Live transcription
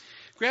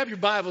Grab your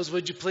Bibles,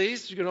 would you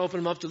please? You're going to open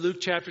them up to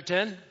Luke chapter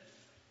 10.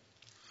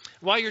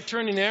 While you're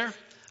turning there,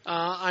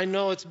 I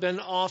know it's been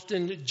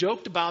often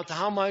joked about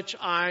how much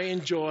I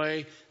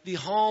enjoy the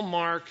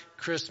Hallmark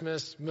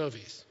Christmas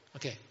movies.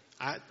 Okay,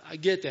 I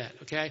get that,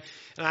 okay?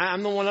 And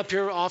I'm the one up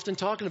here often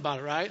talking about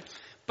it, right?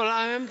 But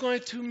I am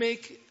going to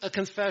make a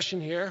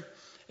confession here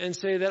and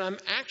say that I'm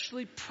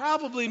actually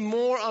probably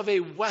more of a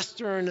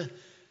Western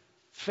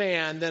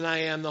fan than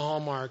I am the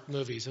Hallmark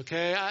movies,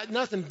 okay?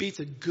 Nothing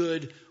beats a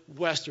good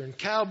Western.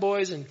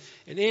 Cowboys and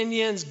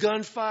Indians,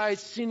 gunfights,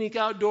 scenic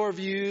outdoor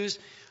views.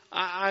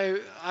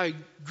 I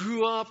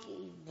grew up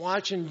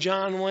watching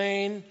John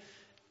Wayne,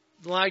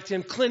 liked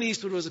him. Clint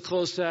Eastwood was a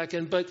close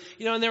second, but,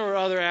 and there were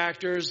other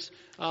actors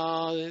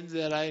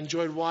that I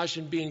enjoyed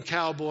watching being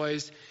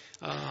cowboys.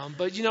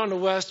 But, in the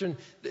Western,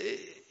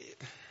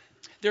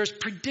 they're as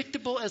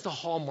predictable as the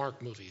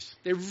Hallmark movies.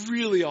 They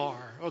really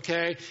are,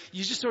 okay?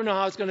 You just don't know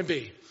how it's going to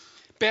be.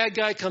 Bad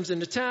guy comes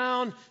into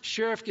town,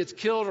 sheriff gets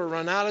killed or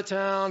run out of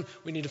town,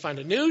 we need to find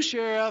a new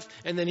sheriff,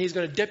 and then he's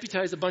going to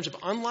deputize a bunch of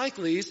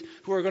unlikelies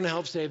who are going to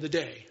help save the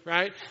day,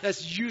 right?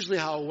 That's usually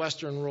how a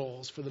Western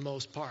rolls for the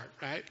most part,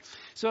 right?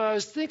 So I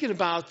was thinking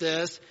about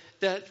this,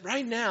 that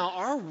right now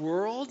our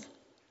world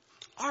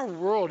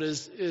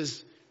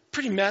is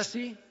pretty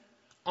messy,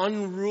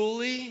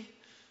 unruly,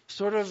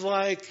 sort of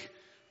like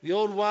the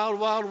old wild,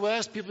 wild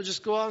west. People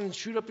just go out and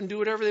shoot up and do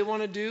whatever they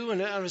want to do.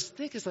 And I was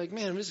thinking, it's like,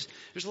 man, there's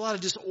a lot of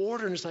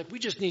disorder. And it's like, we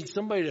just need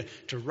somebody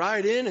to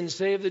ride in and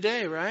save the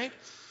day, right?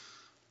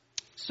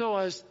 So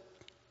I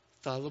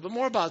thought a little bit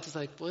more about this.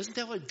 Like, well, isn't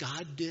that what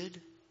God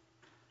did?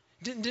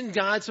 Didn't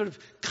God sort of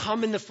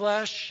come in the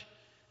flesh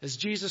as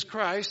Jesus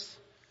Christ?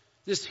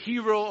 This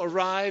hero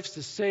arrives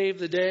to save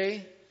the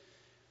day.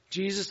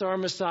 Jesus, our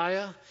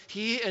Messiah.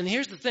 And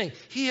here's the thing.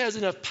 He has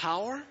enough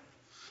power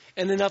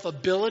and enough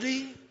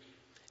ability.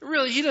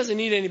 Really, he doesn't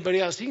need anybody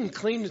else. He can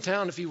clean the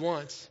town if he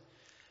wants.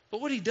 But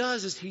what he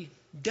does is he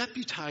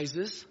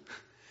deputizes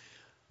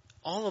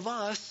all of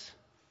us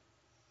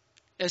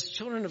as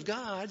children of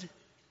God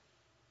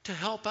to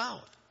help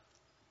out.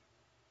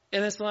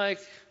 And it's like,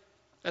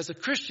 as a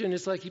Christian,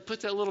 it's like he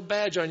puts that little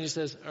badge on you and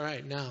says, all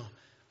right, now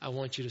I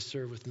want you to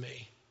serve with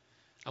me.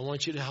 I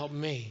want you to help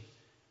me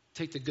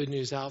take the good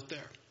news out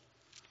there.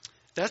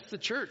 That's the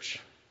church.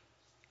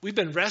 We've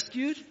been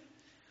rescued.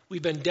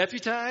 We've been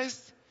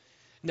deputized.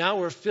 Now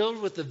we're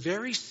filled with the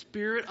very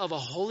Spirit of a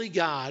holy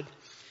God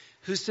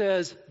who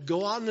says,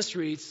 go out in the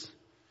streets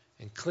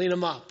and clean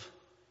them up.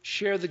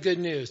 Share the good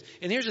news.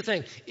 And here's the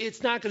thing.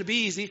 It's not going to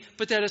be easy,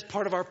 but that is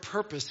part of our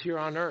purpose here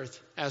on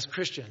earth as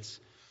Christians.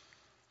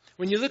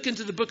 When you look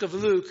into the book of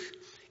Luke,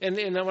 and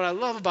what I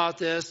love about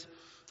this,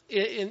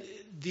 in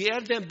the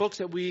Advent books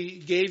that we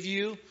gave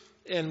you,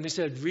 and we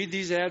said, read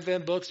these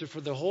Advent books. They're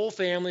for the whole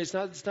family. It's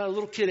not a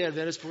little kid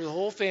Advent. It's for the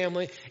whole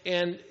family.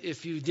 And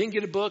if you didn't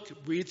get a book,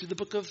 read through the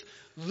book of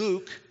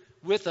Luke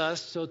with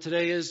us. So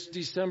today is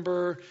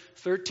December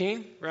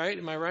 13, right?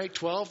 Am I right?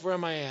 12? Where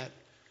am I at?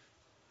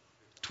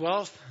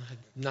 12? I've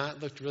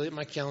not looked really at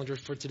my calendar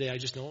for today. I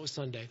just know it was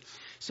Sunday.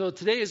 So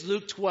today is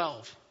Luke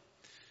 12.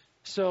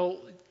 So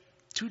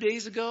 2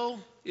 days ago,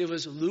 it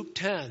was Luke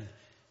 10.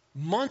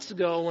 Months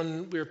ago,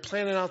 when we were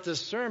planning out this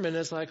sermon,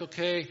 it's like,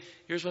 okay,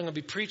 here's what I'm going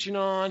to be preaching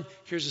on.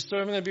 Here's the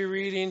sermon I'm going to be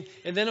reading.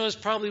 And then it was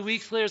probably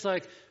weeks later, it's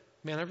like,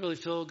 man, I really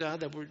feel, God,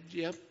 that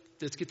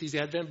let's get these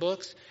Advent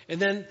books. And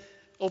then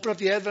open up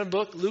the Advent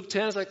book, Luke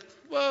 10, it's like,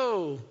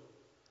 whoa,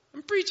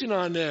 I'm preaching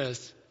on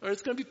this. Or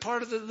it's going to be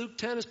part of the Luke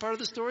 10 as part of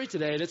the story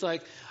today. And it's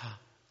like,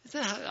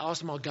 isn't that how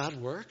awesome how God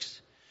works?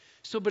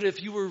 So, but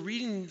if you were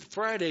reading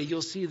Friday,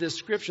 you'll see this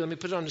scripture. Let me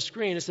put it on the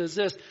screen. It says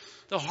this,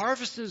 the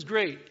harvest is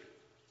great,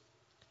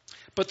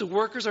 but the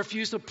workers are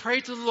few. So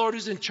pray to the Lord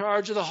who's in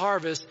charge of the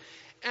harvest.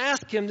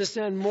 Ask him to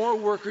send more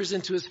workers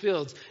into his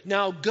fields.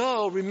 Now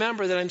go,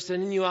 remember that I'm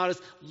sending you out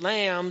as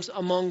lambs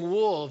among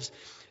wolves.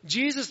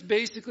 Jesus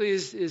basically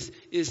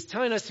is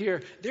telling us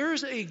here, there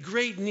is a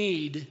great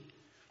need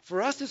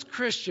for us as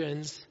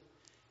Christians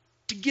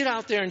to get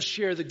out there and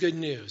share the good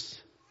news.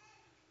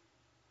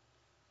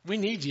 We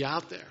need you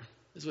out there,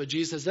 is what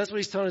Jesus says. That's what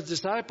he's telling his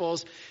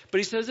disciples.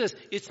 But he says this,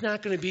 it's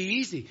not going to be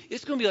easy.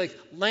 It's going to be like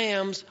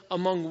lambs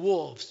among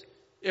wolves.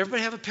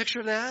 Everybody have a picture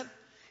of that?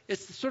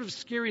 It's sort of a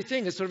scary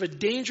thing. It's sort of a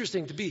dangerous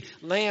thing to be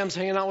lambs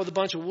hanging out with a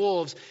bunch of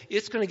wolves.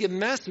 It's going to get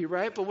messy,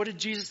 right? But what did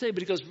Jesus say?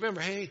 But he goes,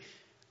 remember, hey,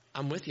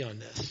 I'm with you on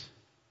this.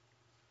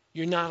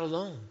 You're not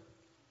alone.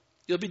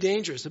 It'll be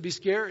dangerous. It'll be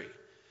scary.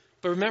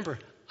 But remember,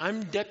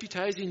 I'm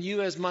deputizing you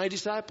as my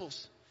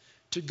disciples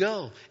to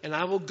go, and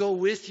I will go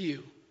with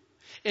you.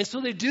 And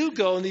so they do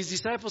go, and these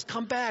disciples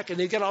come back, and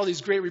they get all these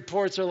great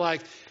reports. They're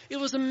like, it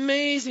was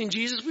amazing,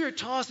 Jesus. We were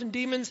tossing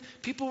demons.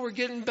 People were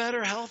getting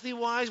better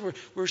healthy-wise.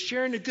 We're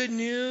sharing the good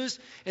news.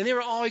 And they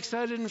were all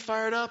excited and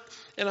fired up.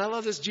 And I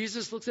love this.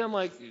 Jesus looks at them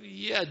like,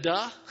 yeah,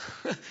 duh.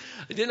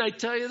 Didn't I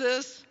tell you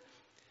this?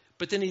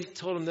 But then he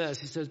told them this.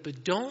 He says,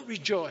 but don't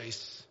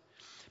rejoice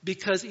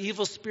because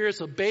evil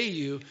spirits obey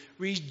you.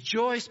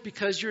 Rejoice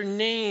because your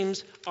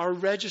names are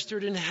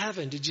registered in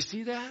heaven. Did you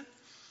see that?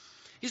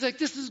 He's like,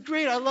 this is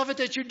great. I love it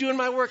that you're doing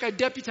my work. I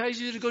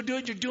deputize you to go do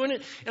it. You're doing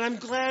it. And I'm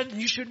glad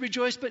and you should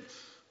rejoice. But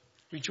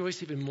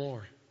rejoice even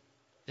more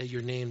that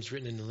your name's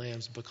written in the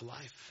Lamb's Book of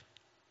Life.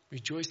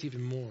 Rejoice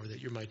even more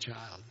that you're my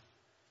child.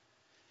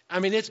 I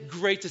mean, it's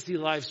great to see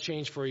lives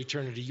change for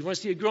eternity. You want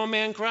to see a grown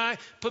man cry?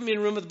 Put me in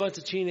a room with a bunch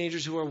of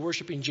teenagers who are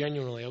worshiping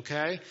genuinely,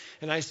 okay?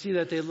 And I see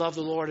that they love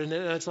the Lord. And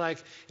it's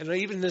like, and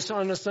even this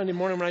on a Sunday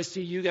morning when I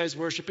see you guys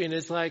worshiping,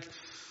 it's like,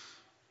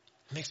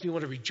 it makes me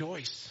want to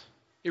rejoice.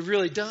 It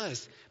really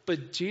does.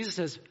 But Jesus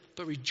says,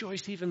 but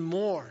rejoice even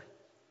more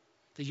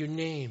that your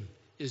name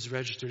is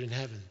registered in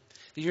heaven.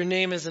 That your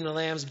name is in the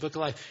Lamb's Book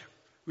of Life.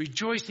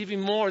 Rejoice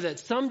even more that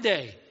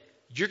someday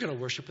you're going to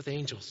worship with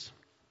angels.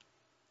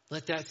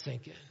 Let that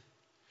sink in.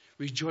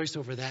 Rejoice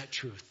over that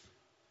truth.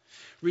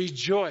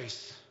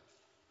 Rejoice.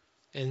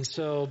 And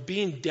so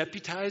being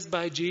deputized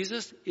by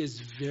Jesus is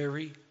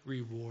very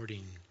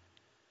rewarding.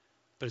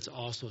 But it's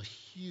also a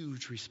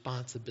huge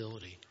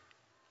responsibility.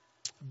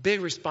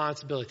 Big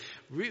responsibility.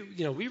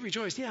 We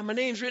rejoice. Yeah, my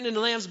name's written in the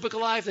Lamb's Book of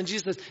Life. And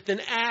Jesus says,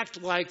 then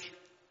act like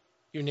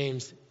your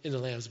name's in the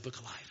Lamb's Book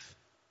of Life.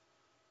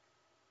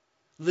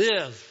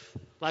 Live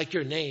like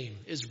your name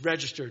is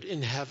registered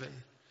in heaven.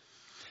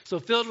 So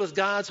filled with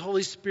God's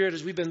Holy Spirit,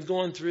 as we've been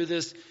going through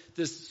this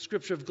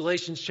scripture of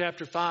Galatians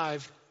chapter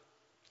 5,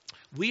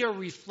 we are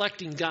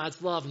reflecting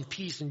God's love and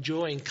peace and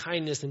joy and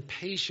kindness and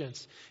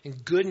patience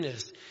and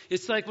goodness.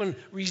 It's like when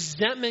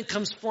resentment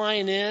comes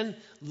flying in,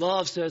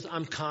 love says,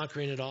 I'm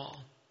conquering it all.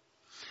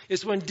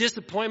 It's when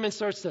disappointment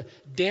starts to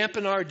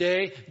dampen our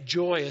day,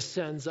 joy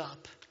ascends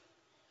up.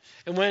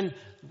 And when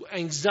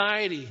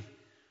anxiety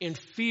and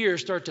fear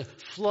start to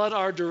flood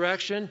our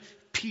direction,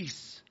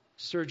 peace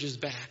surges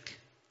back.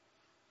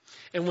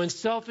 And when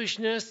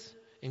selfishness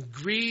and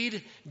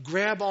greed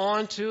grab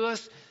onto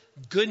us,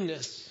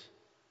 goodness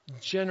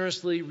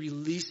generously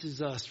releases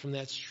us from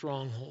that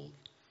stronghold.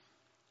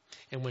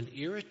 And when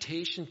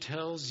irritation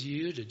tells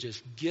you to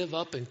just give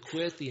up and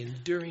quit, the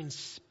enduring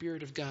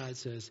Spirit of God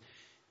says,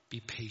 be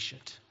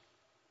patient.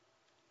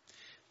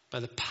 By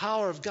the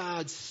power of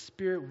God's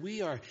Spirit,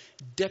 we are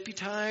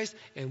deputized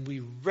and we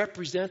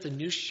represent the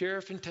new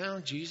sheriff in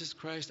town, Jesus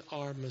Christ,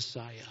 our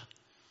Messiah.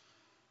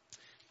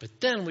 But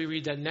then we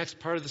read that next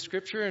part of the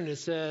scripture and it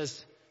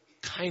says,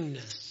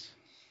 kindness.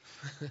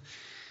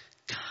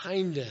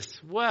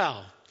 Kindness.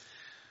 Well,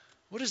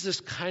 what is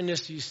this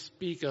kindness you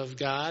speak of,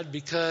 God?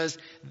 Because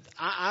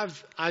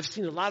I've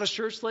seen a lot of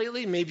shirts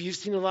lately. Maybe you've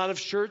seen a lot of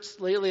shirts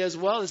lately as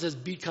well that says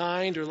be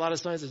kind, or a lot of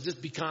signs that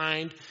just be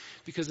kind.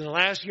 Because in the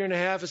last year and a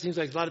half, it seems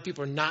like a lot of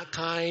people are not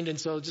kind. And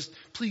so just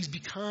please be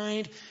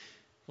kind.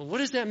 Well, what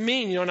does that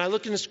mean? And I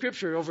look in the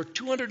scripture, over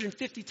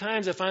 250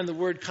 times I find the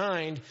word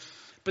kind.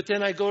 But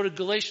then I go to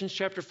Galatians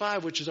chapter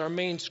 5, which is our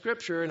main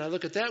scripture, and I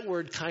look at that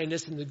word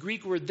kindness, and the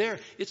Greek word there,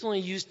 it's only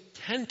used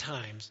 10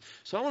 times.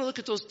 So I want to look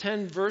at those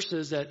 10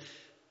 verses that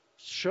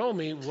show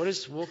me what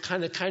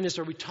kind of kindness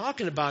are we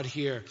talking about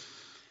here.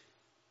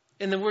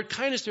 And the word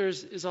kindness there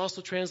is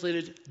also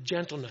translated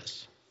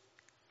gentleness.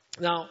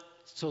 Now,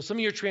 so some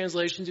of your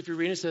translations, if you're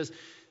reading, it says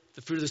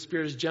the fruit of the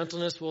Spirit is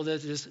gentleness. Well,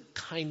 that is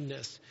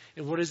kindness.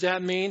 And what does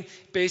that mean?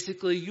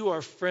 Basically, you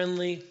are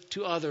friendly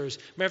to others.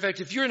 Matter of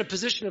fact, if you're in a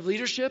position of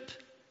leadership,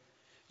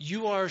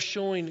 you are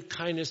showing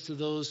kindness to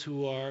those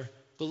who are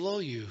below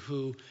you,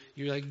 who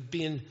you're like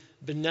being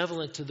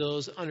benevolent to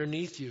those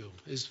underneath you,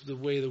 is the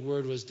way the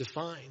word was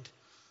defined.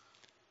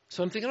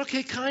 So I'm thinking,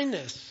 okay,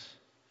 kindness.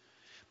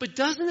 But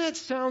doesn't that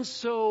sound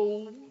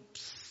so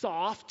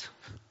soft,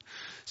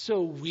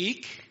 so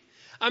weak?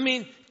 I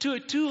mean, to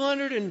a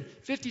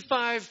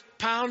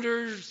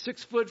 255-pounder,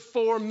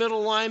 6'4"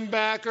 middle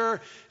linebacker,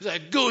 he's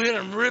like, go ahead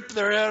and rip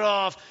their head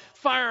off,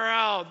 fire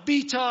out,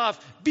 be tough,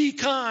 be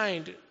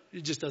kind.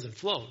 It just doesn't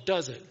flow,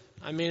 does it?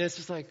 I mean, it's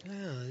just like,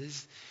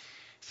 it's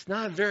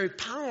not very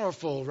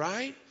powerful,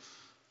 right?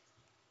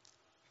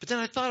 But then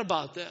I thought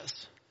about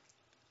this.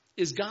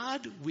 Is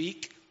God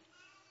weak?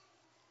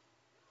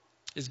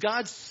 Is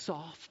God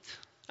soft?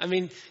 I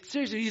mean,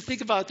 seriously, you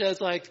think about that, it's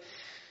like,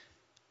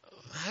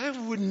 I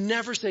would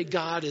never say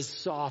God is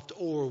soft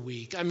or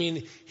weak. I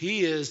mean,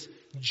 He is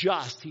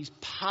just. He's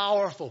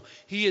powerful.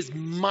 He is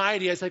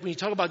mighty. It's like when you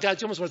talk about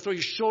God, you almost want to throw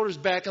your shoulders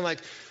back and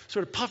like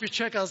sort of puff your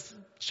chest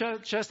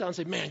out and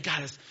say, man,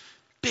 God is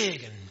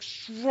big and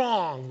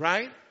strong,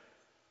 right?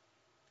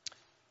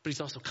 But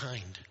He's also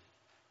kind.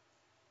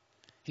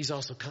 He's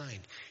also kind.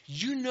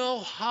 You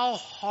know how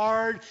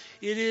hard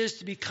it is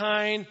to be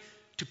kind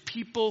to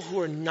people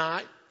who are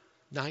not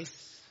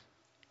nice?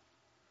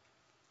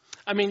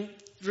 I mean,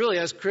 really,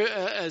 as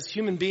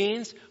human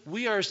beings,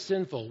 we are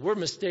sinful. We're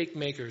mistake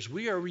makers.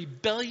 We are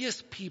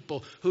rebellious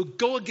people who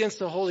go against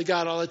the holy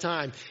God all the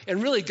time.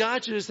 And really,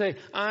 God should just say,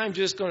 I'm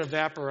just going to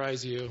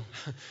vaporize you.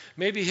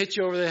 Maybe hit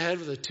you over the head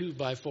with a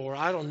 2x4.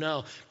 I don't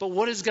know. But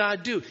what does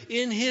God do?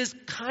 In His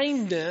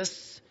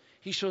kindness,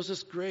 He shows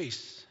us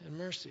grace and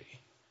mercy.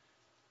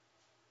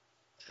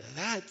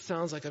 That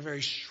sounds like a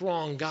very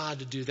strong God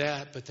to do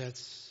that, but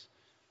that's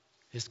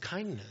His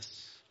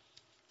kindness.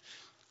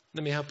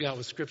 Let me help you out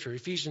with Scripture.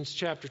 Ephesians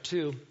chapter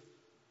 2.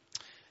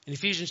 In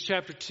Ephesians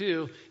chapter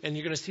 2, and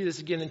you're going to see this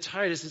again in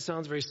Titus, it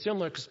sounds very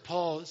similar because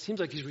Paul, it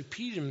seems like he's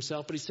repeating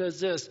himself, but he says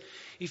this,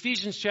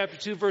 Ephesians chapter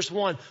 2, verse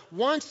 1,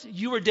 once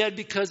you were dead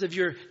because of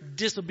your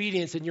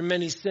disobedience and your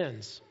many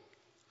sins.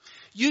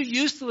 You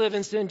used to live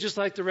in sin just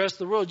like the rest of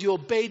the world. You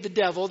obeyed the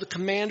devil, the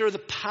commander of the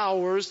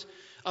powers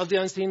of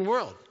the unseen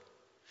world.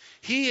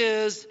 He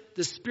is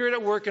the spirit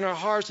at work in our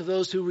hearts of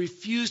those who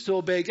refuse to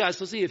obey God.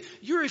 So see,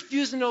 if you're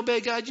refusing to obey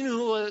God, you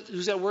know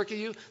who's at work in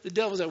you? The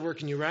devil's at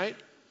work in you, right?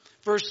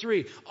 Verse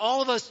 3,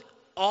 all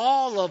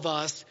of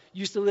us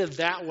used to live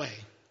that way.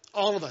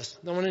 All of us.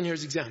 No one in here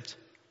is exempt.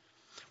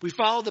 We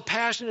followed the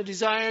passionate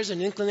desires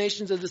and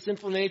inclinations of the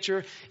sinful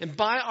nature, and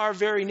by our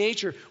very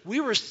nature, we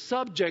were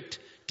subject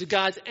to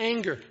God's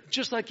anger,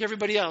 just like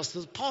everybody else.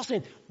 So Paul's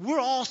saying, we're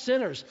all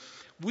sinners.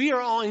 We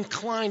are all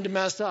inclined to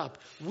mess up.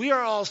 We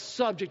are all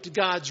subject to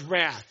God's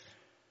wrath.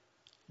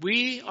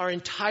 We are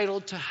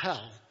entitled to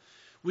hell.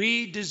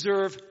 We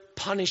deserve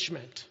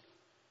punishment.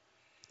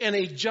 And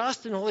a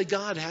just and holy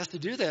God has to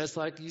do that. It's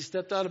like you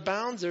stepped out of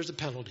bounds, there's a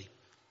penalty,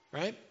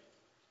 right?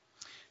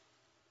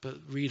 But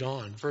read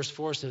on. Verse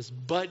 4 says,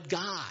 but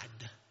God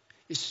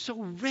is so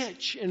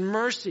rich in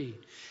mercy.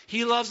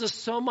 He loves us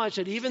so much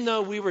that even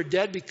though we were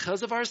dead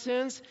because of our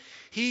sins,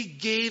 He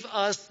gave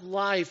us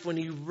life when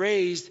He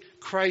raised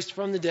Christ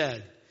from the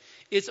dead.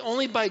 It's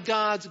only by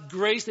God's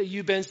grace that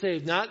you've been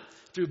saved, not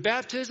through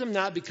baptism,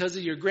 not because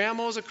of your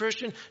grandma was a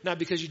Christian, not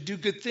because you do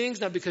good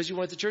things, not because you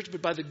went to church,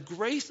 but by the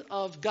grace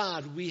of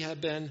God we have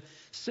been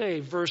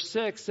saved. Verse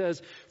 6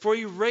 says, for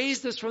He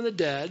raised us from the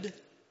dead,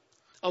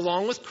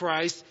 along with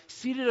Christ,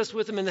 seated us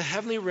with Him in the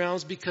heavenly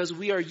realms because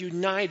we are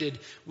united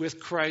with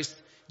Christ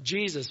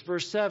Jesus.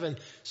 Verse 7,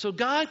 so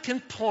God can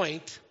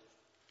point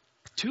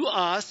to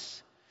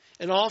us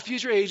in all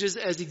future ages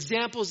as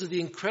examples of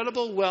the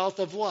incredible wealth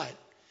of what?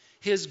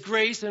 His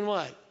grace and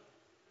what?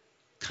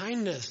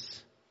 Kindness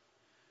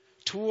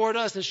toward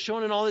us as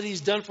shown in all that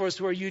He's done for us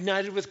who are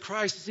united with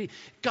Christ. You see,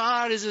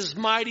 God is this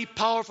mighty,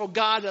 powerful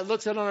God that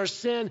looks out on our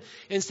sin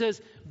and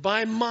says,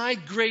 by my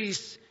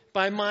grace,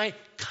 by my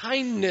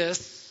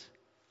kindness,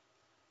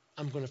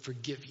 I'm going to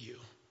forgive you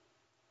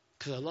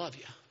because I love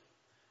you.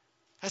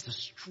 That's a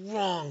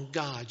strong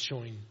God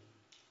showing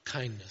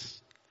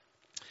kindness.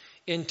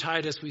 In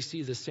Titus, we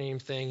see the same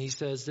thing. He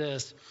says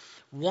this,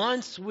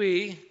 once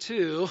we,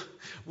 too,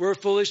 were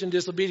foolish and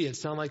disobedient.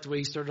 Sound like the way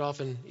he started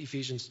off in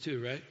Ephesians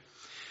 2, right?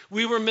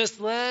 We were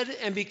misled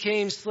and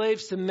became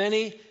slaves to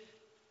many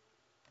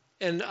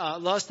and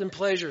lust and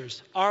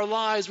pleasures. Our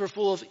lives were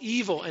full of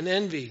evil and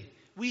envy.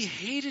 We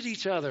hated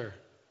each other.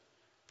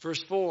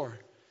 Verse 4.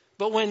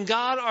 But when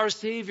God our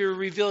Savior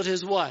revealed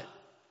His what?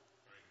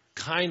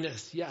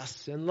 Kindness,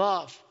 yes, and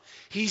love.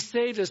 He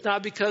saved us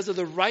not because of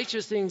the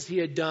righteous things He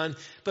had done,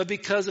 but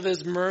because of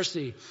His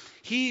mercy.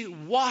 He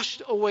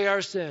washed away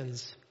our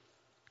sins,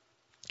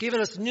 giving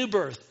us new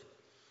birth,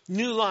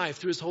 new life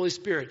through His Holy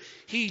Spirit.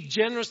 He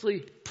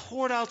generously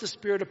poured out the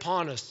Spirit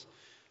upon us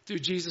through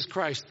Jesus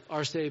Christ,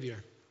 our Savior.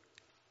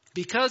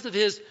 Because of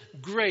His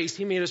grace,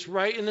 He made us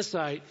right in the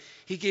sight.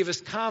 He gave us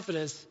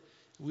confidence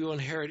we will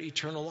inherit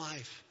eternal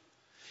life.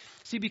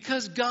 See,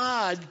 because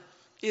God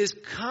is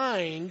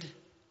kind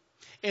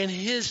and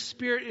His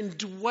Spirit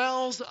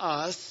indwells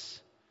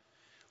us,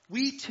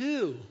 we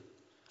too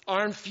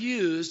are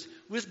infused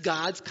with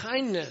God's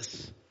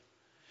kindness.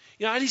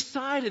 You know, I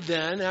decided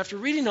then, after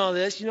reading all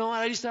this, you know what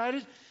I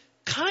decided?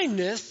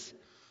 Kindness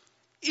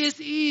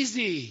is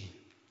easy.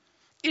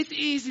 It's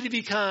easy to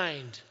be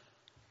kind.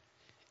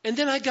 And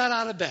then I got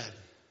out of bed.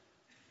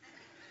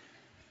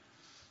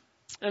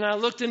 And I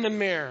looked in the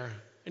mirror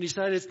and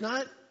decided it's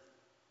not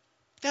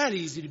that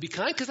easy to be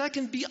kind because I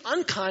can be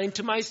unkind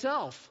to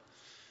myself.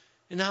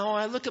 And how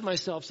I look at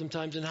myself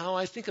sometimes and how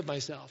I think of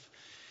myself.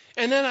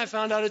 And then I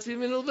found out it's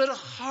even a little bit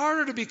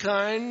harder to be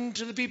kind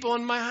to the people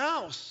in my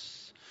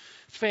house.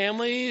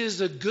 Family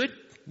is a good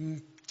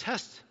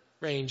test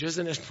range,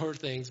 isn't it, for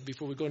things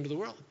before we go into the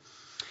world.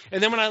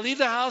 And then when I leave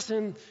the house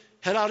and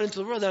head out into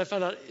the world, then I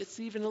found out it's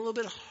even a little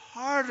bit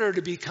harder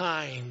to be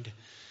kind.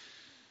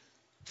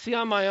 See,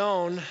 on my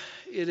own,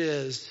 it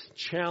is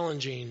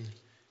challenging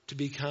to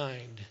be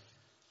kind,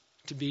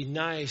 to be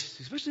nice,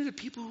 especially to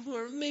people who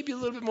are maybe a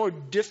little bit more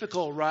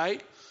difficult,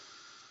 right?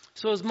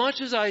 So as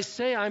much as I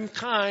say I'm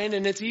kind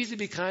and it's easy to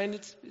be kind,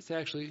 it's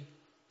actually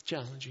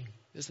challenging,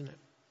 isn't it?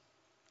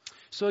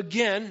 So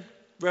again,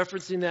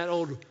 referencing that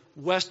old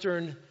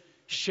Western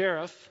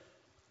sheriff,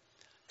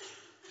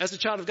 as a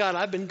child of God,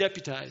 I've been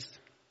deputized.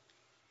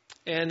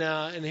 And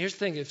here's the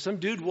thing, if some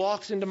dude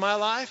walks into my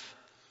life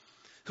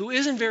who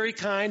isn't very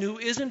kind, who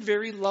isn't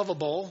very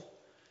lovable,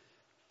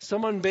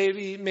 someone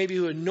maybe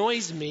who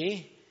annoys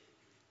me,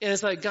 and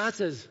it's like God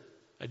says,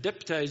 I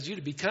deputized you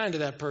to be kind to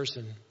that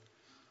person.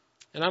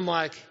 And I'm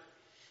like,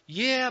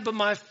 yeah, but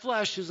my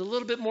flesh is a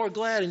little bit more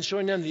glad in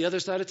showing them the other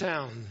side of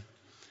town,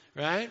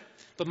 right?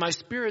 But my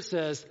spirit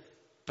says,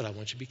 but I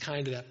want you to be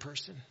kind to that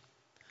person.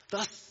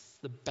 Thus,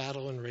 the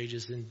battle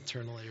enrages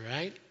internally,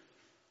 right?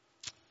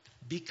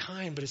 Be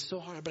kind, but it's so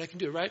hard, but I can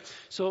do it, right?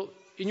 So,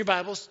 in your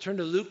Bibles, turn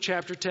to Luke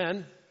chapter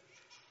 10.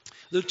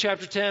 Luke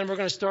chapter 10, we're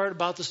going to start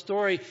about the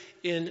story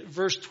in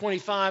verse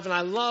 25. And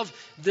I love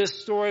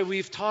this story.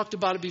 We've talked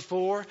about it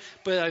before,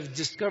 but I've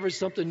discovered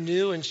something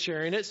new in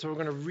sharing it, so we're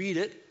going to read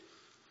it.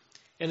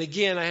 And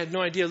again, I had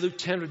no idea Luke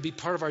 10 would be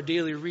part of our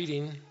daily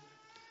reading.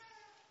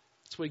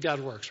 That's the way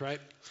God works, right?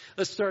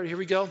 Let's start. Here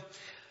we go.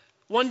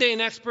 One day, an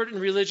expert in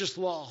religious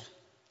law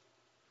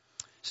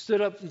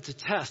stood up to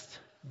test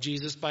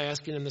Jesus by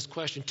asking him this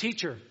question.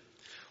 Teacher,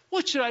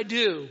 what should I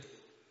do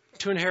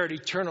to inherit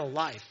eternal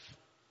life?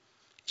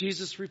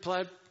 Jesus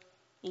replied,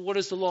 well, what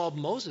does the law of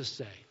Moses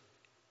say?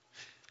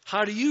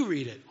 How do you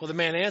read it? Well, the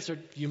man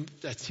answered,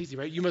 that's easy,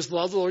 right? You must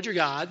love the Lord your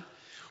God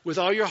with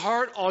all your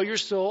heart, all your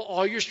soul,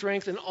 all your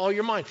strength, and all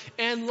your mind.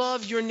 And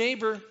love your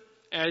neighbor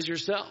as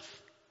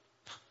yourself.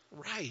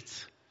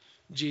 Right,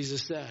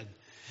 Jesus said.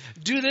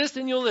 Do this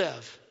and you'll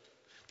live.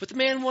 But the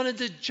man wanted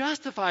to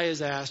justify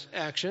his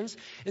actions,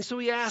 and so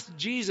he asked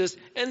Jesus,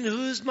 and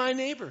who's my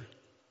neighbor?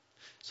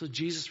 So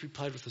Jesus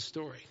replied with a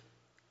story.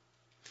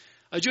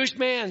 A Jewish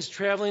man's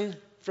traveling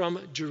from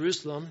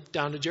Jerusalem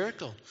down to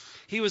Jericho.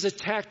 He was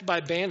attacked by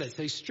bandits.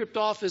 They stripped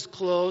off his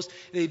clothes,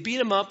 they beat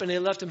him up, and they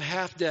left him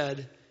half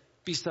dead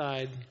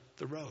beside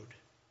the road.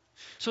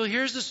 So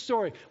here's the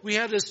story. We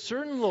have this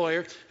certain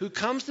lawyer who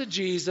comes to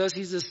Jesus.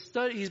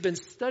 He's been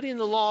studying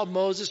the law of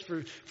Moses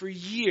for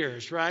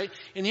years, right?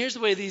 And here's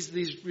the way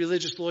these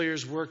religious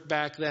lawyers worked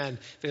back then.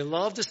 They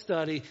loved to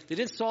study. They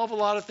didn't solve a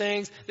lot of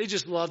things. They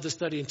just loved to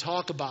study and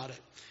talk about it.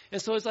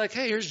 And so it's like,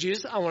 hey, here's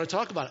Jesus. I want to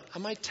talk about it. I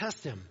might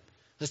test him.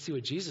 Let's see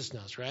what Jesus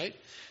knows, right?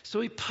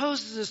 So he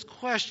poses this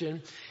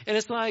question, and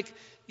it's like,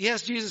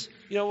 yes, Jesus,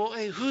 well,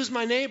 hey, who's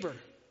my neighbor?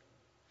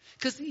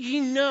 Because he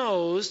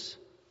knows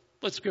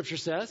what Scripture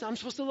says. I'm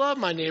supposed to love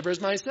my neighbor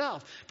as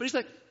myself. But he's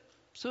like,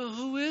 so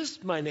who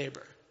is my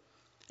neighbor?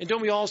 And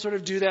don't we all sort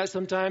of do that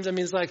sometimes? I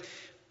mean, it's like,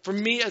 for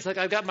me, it's like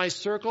I've got my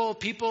circle of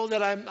people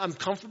that I'm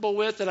comfortable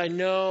with, that I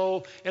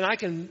know,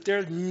 and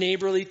they're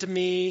neighborly to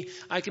me.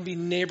 I can be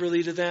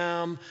neighborly to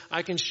them.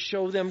 I can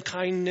show them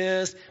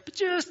kindness. But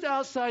just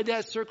outside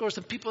that circle are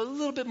some people a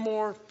little bit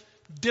more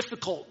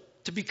difficult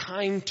to be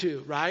kind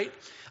to, right?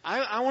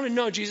 I want to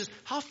know, Jesus,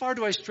 how far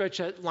do I stretch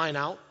that line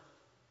out?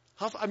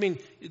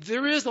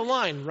 There is a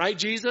line, right,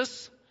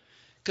 Jesus?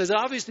 Because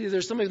obviously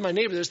there's somebody who's my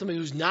neighbor, there's somebody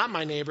who's not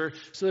my neighbor.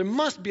 So there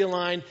must be a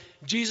line.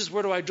 Jesus,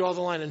 where do I draw the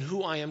line and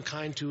who I am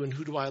kind to and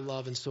who do I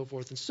love and so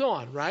forth and so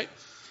on, right?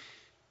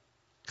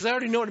 Because I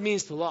already know what it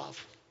means to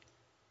love.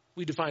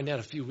 We defined that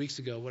a few weeks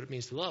ago, what it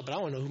means to love, but I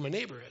want to know who my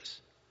neighbor is.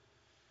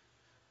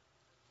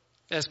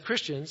 As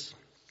Christians,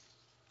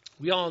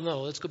 we all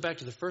know, let's go back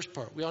to the first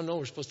part. We all know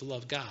we're supposed to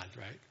love God,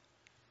 right?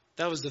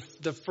 That was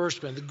the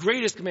first command. The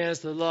greatest command is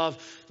to love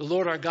the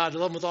Lord our God, to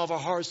love him with all of our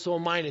heart, soul,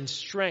 mind, and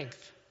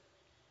strength.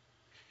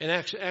 And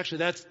actually,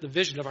 that's the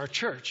vision of our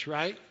church,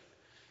 right?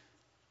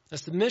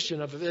 That's the mission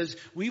of it. Is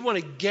we want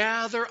to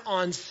gather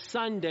on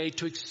Sunday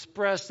to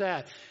express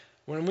that.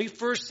 When we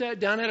first sat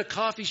down at a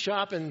coffee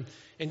shop and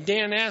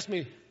Dan asked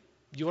me, do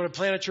you want to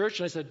plant a church?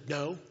 And I said,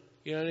 no.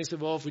 And he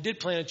said, well, if we did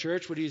plant a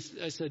church,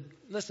 I said,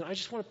 listen, I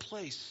just want a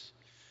place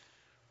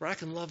where I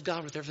can love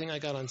God with everything I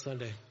got on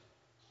Sunday.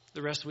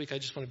 The rest of the week, I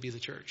just want to be the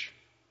church.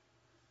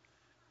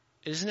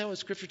 Isn't that what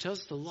Scripture tells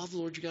us? To love the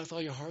Lord your God with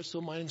all your heart,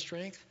 soul, mind, and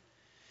strength?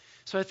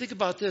 So I think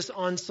about this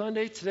on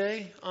Sunday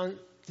today,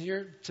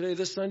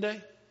 this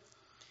Sunday.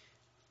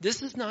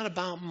 This is not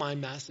about my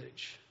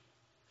message.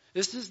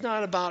 This is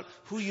not about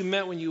who you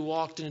met when you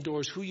walked in the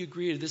doors, who you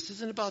greeted. This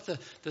isn't about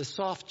the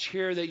soft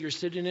chair that you're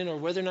sitting in or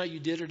whether or not you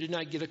did or did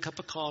not get a cup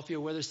of coffee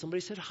or whether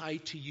somebody said hi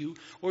to you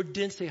or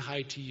didn't say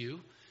hi to you.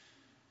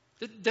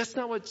 That's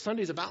not what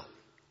Sunday's about.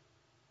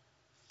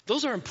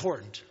 Those are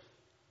important.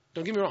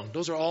 Don't get me wrong.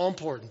 Those are all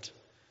important.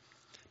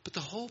 But the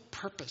whole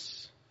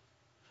purpose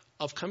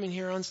of coming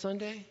here on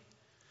Sunday,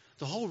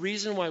 the whole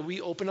reason why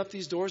we open up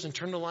these doors and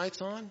turn the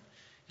lights on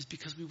is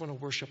because we want to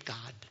worship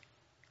God.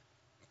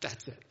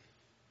 That's it.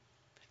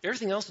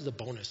 Everything else is a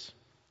bonus.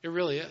 It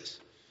really is.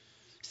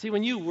 See,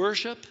 when you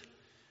worship,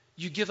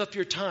 you give up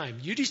your time.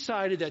 You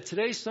decided that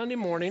today, Sunday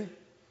morning,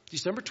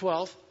 December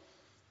 12th,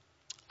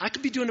 I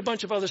could be doing a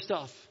bunch of other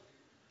stuff.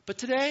 But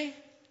today,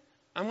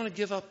 I'm going to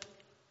give up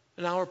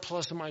an hour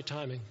plus of my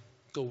time and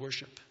go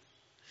worship.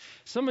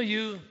 Some of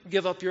you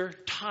give up your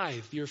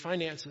tithe, your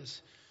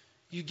finances.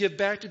 You give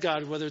back to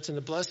God, whether it's in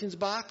the blessings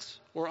box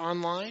or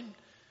online.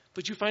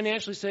 But you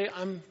financially say,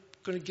 I'm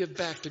going to give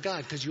back to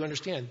God because you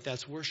understand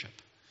that's worship.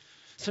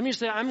 Some of you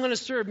say, I'm going to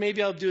serve.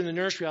 Maybe I'll do in the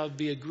nursery. I'll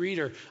be a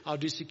greeter. I'll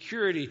do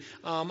security.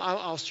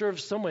 I'll serve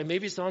some way.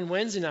 Maybe it's on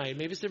Wednesday night.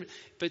 Maybe it's different.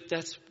 But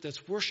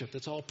that's worship.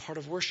 That's all part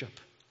of worship.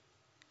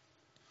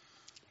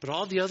 But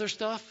all the other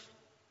stuff,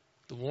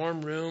 the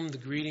warm room, the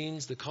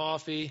greetings, the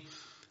coffee,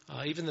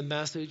 even the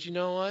message, you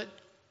know what?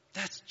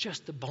 That's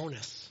just a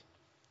bonus.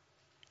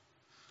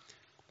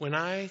 When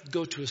I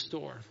go to a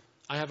store,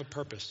 I have a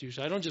purpose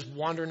usually. I don't just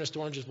wander in a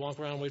store and just walk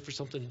around and wait for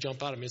something to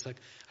jump out at me. It's like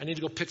I need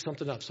to go pick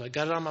something up. So I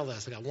got it on my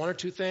list. I got one or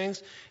two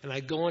things, and I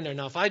go in there.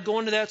 Now, if I go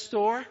into that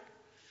store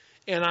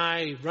and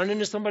I run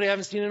into somebody I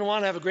haven't seen in a while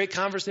and I have a great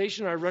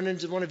conversation, or I run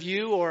into one of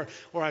you, or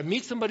I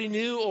meet somebody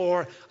new,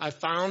 or I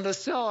found a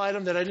sell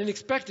item that I didn't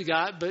expect to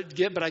get,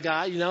 but I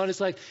got, and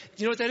it's like,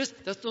 you know what that is?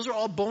 Those are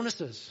all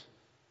bonuses.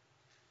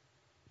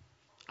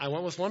 I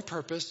went with one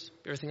purpose.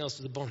 Everything else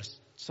is a bonus.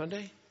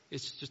 Sunday,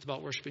 it's just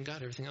about worshiping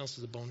God. Everything else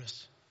is a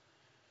bonus.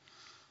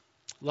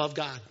 Love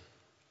God.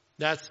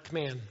 That's the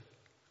command.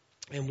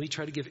 And we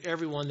try to give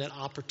everyone that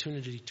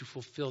opportunity to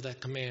fulfill that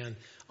command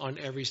on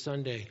every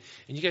Sunday.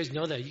 And you guys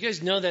know that. You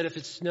guys know that if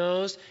it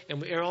snows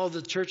and all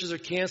the churches are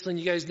canceling,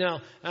 you guys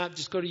know,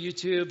 just go to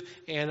YouTube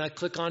and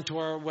click onto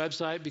our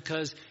website,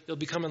 because it'll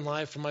be coming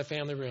live from my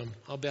family room.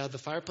 I'll be at the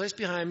fireplace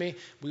behind me.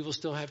 We will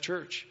still have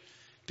church,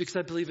 because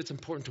I believe it's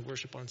important to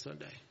worship on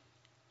Sunday.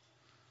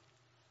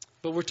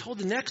 But we're told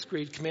the next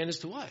great command is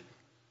to what?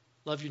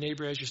 Love your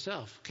neighbor as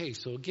yourself. Okay,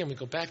 so again, we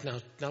go back now.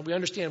 Now we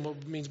understand what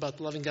it means about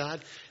loving God.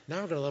 Now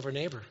we're going to love our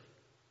neighbor.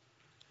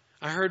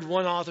 I heard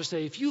one author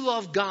say, if you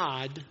love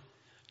God,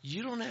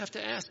 you don't have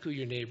to ask who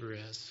your neighbor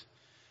is.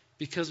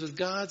 Because with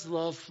God's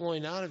love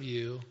flowing out of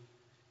you,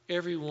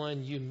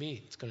 everyone you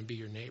meet is going to be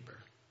your neighbor.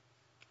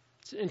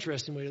 It's an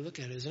interesting way to look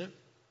at it, isn't it?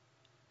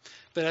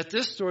 But at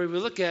this story we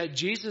look at,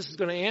 Jesus is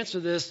going to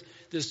answer this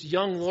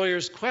young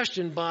lawyer's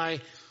question by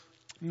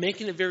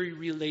making it very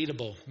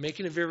relatable,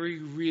 making it very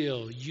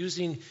real,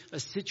 using a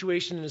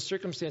situation and a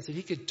circumstance that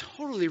he could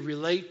totally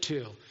relate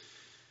to.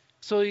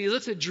 So he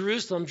looks at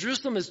Jerusalem.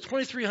 Jerusalem is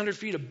 2,300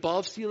 feet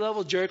above sea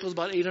level. Jericho is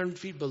about 800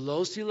 feet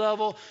below sea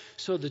level.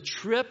 So the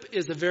trip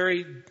is a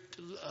very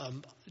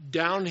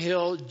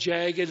downhill,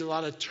 jagged, a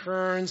lot of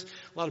turns,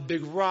 a lot of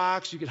big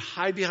rocks. You could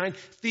hide behind.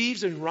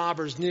 Thieves and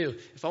robbers knew,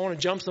 if I want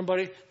to jump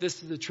somebody,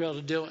 this is the trail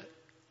to do it.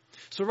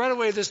 So right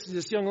away,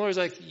 this young lawyer's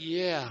like,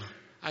 yeah,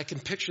 I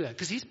can picture that,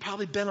 because he's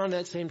probably been on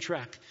that same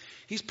trek.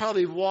 He's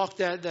probably walked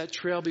that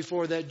trail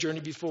before, that journey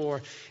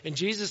before. And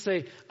Jesus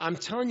say, I'm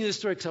telling you this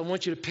story because I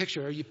want you to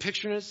picture. Are you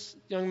picturing this,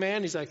 young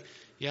man? He's like,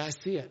 yeah, I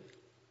see it.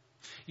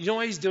 You know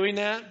why he's doing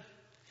that?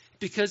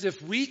 Because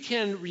if we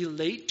can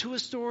relate to a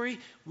story,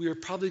 we are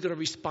probably going to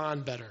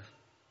respond better.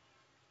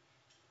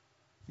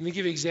 Let me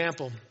give you an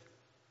example.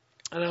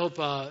 And I hope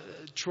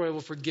Troy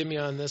will forgive me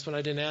on this one.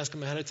 I didn't ask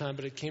him ahead of time,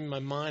 but it came to my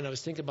mind. I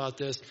was thinking about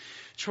this.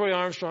 Troy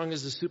Armstrong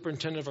is the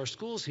superintendent of our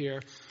schools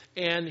here,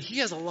 and he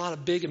has a lot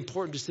of big,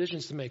 important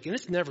decisions to make, and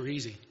it's never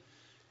easy.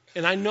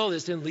 And I know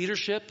this in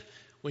leadership.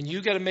 When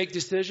you got to make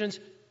decisions,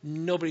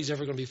 nobody's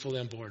ever going to be fully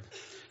on board.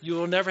 You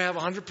will never have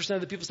 100% of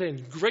the people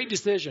saying, great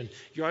decision.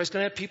 You're always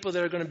going to have people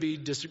that are going to be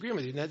disagreeing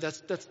with you. And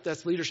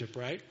that's leadership,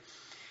 right?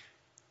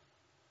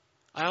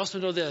 I also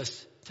know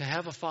this. To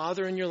have a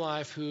father in your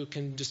life who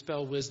can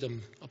dispel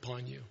wisdom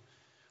upon you.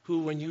 Who,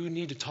 when you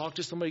need to talk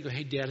to somebody, go,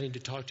 hey, Dad, I need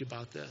to talk to you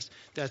about this.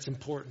 That's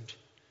important.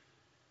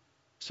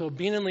 So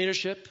being in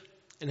leadership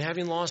and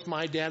having lost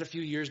my dad a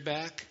few years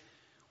back,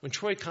 when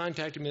Troy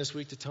contacted me this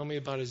week to tell me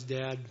about his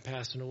dad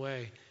passing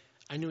away,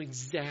 I knew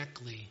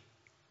exactly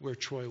where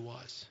Troy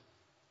was.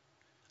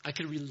 I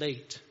could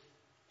relate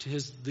to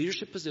his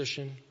leadership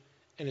position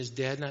and his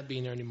dad not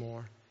being there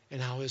anymore,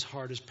 and how his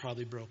heart is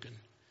probably broken.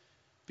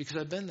 Because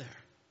I've been there.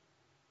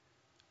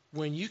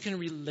 When you can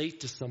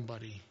relate to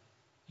somebody,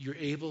 you're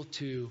able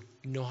to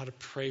know how to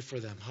pray for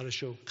them, how to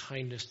show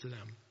kindness to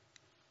them.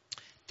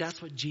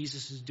 That's what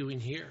Jesus is doing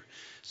here.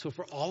 So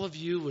for all of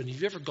you, when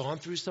you've ever gone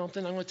through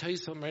something, I'm going to tell you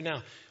something right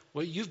now.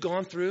 What you've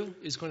gone through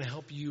is going to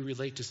help you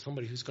relate to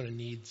somebody who's going to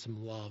need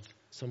some love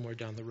somewhere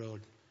down the road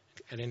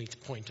at any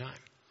point in time.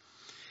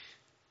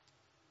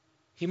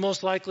 He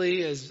most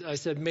likely, as I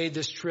said, made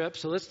this trip.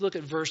 So let's look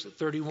at verse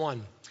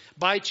 31.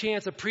 By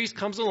chance, a priest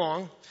comes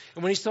along,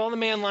 and when he saw the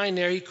man lying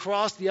there, he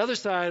crossed the other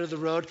side of the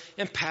road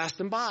and passed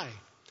him by.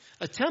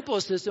 A temple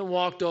assistant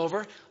walked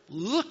over,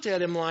 looked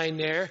at him lying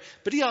there,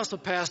 but he also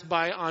passed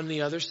by on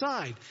the other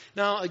side.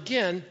 Now,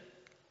 again,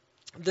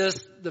 the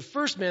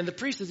first man, the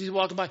priest, as he's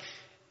walking by,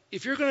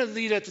 if you're going to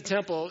lead at the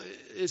temple,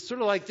 it's sort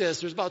of like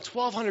this. There's about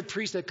 1,200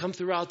 priests that come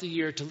throughout the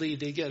year to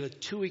lead. They get a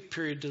 2-week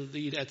period to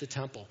lead at the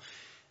temple.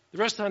 The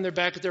rest of the time, they're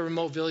back at their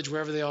remote village,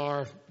 wherever they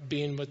are,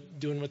 doing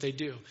what they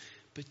do.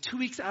 But 2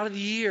 weeks out of the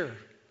year,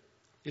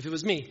 if it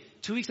was me,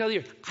 2 weeks out of the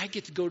year, I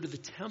get to go to the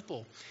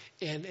temple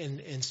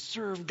and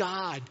serve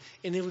God.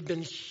 And it would have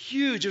been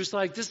huge. It was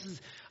like,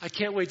 I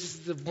can't wait. This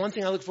is the one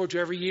thing I look forward to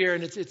every year.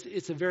 And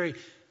it's a very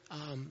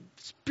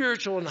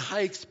spiritual and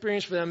high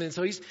experience for them. And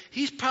so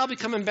he's probably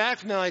coming back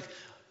from there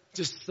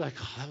just like,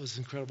 oh, that was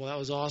incredible. That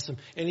was awesome.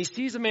 And he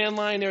sees a man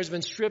lying there who's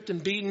been stripped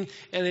and beaten.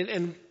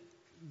 And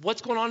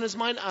what's going on in his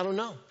mind? I don't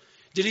know.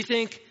 Did he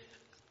think,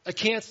 I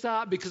can't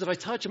stop because if I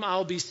touch him,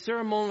 I'll be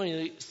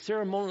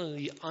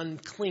ceremonially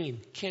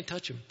unclean. Can't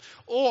touch him.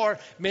 Or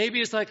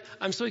maybe it's like,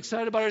 I'm so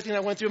excited about everything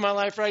that went through my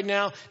life right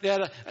now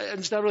that I'm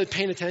just not really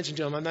paying attention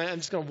to him. I'm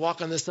just going to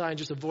walk on this side and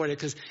just avoid it,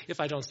 because if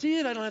I don't see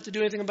it, I don't have to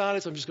do anything about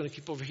it, so I'm just going to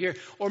keep over here.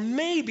 Or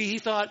maybe he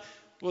thought,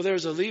 well,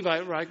 there's a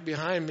Levite right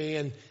behind me,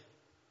 and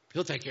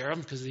he'll take care of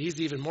him because he's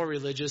even more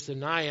religious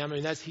than I am. I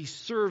mean, he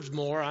serves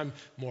more. I'm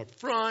more up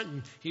front,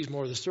 and he's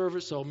more of the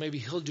servant, so maybe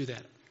he'll do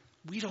that.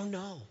 We don't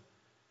know.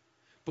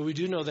 But we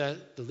do know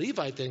that the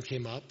Levite then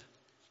came up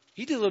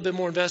He did a little bit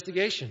more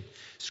investigation.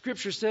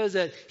 Scripture says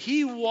that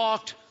he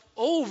walked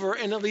over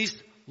and at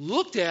least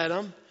looked at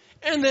him,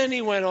 and then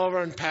he went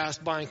over and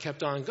passed by and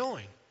kept on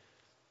going.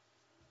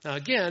 Now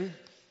again,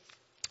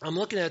 I'm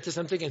looking at this,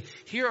 I'm thinking,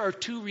 here are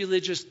two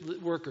religious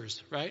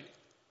workers, right?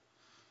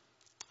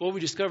 What we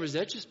discover is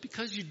that just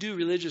because you do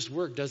religious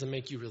work doesn't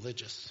make you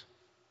religious.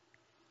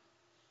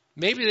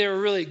 Maybe they were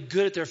really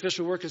good at their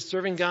official work as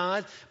serving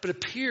God, but it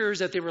appears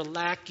that they were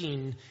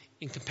lacking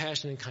in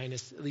compassion and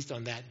kindness, at least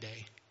on that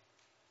day.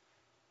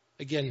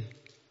 Again,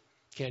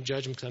 can't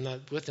judge them because I'm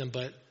not with them,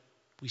 but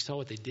we saw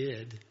what they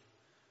did.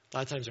 A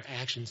lot of times their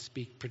actions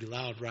speak pretty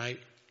loud, right?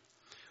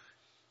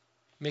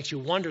 Makes you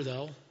wonder,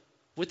 though,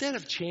 would that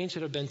have changed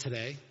had it been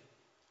today?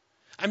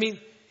 I mean,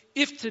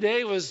 if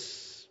today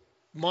was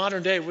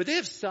modern day, would they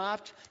have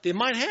stopped? They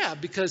might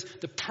have, because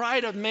the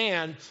pride of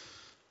man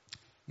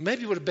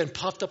maybe would have been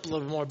puffed up a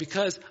little more,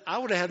 because I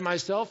would have had my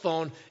cell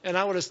phone and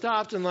I would have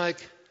stopped and I'm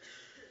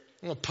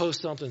going to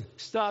post something.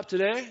 Stop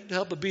today to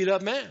help a beat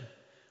up man.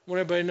 I want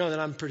everybody to know that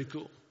I'm pretty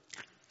cool.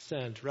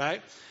 Send,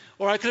 right?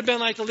 Or I could have been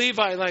like the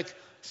Levite, like,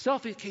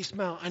 selfie, okay,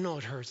 smile. I know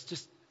it hurts.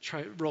 Just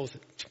try, roll with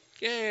it.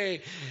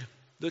 Yay.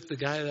 Look, the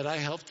guy that I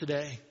helped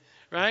today,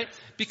 right?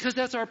 Because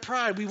that's our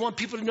pride. We want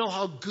people to know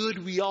how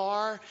good we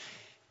are.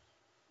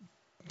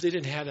 They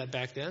didn't have that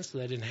back then, so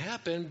that didn't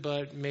happen,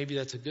 but maybe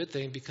that's a good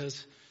thing,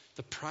 because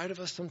the pride of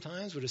us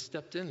sometimes would have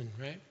stepped in,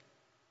 right?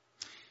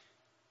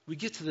 We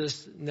get to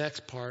this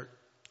next part,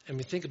 and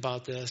we think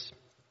about this.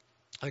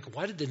 Like,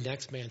 why did the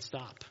next man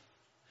stop?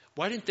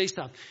 Why didn't they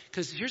stop?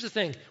 Because here's the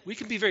thing. We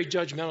can be very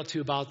judgmental,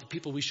 too, about the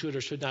people we should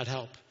or should not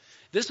help.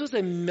 This was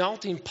a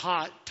melting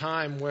pot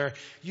time where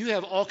you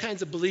have all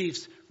kinds of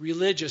beliefs,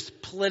 religious,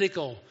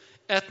 political,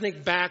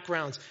 ethnic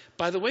backgrounds.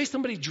 By the way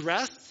somebody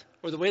dressed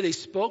or the way they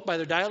spoke, by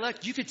their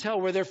dialect, you could tell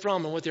where they're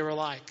from and what they were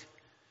like.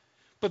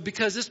 But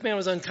because this man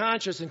was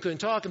unconscious and couldn't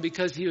talk, and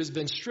because he was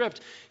been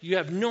stripped, you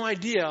have no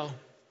idea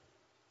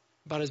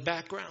about his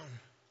background.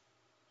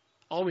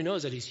 All we know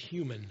is that he's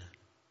human.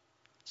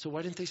 So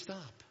why didn't they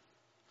stop?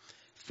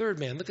 Third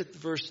man, look at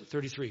verse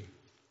 33.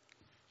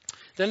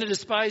 Then a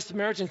despised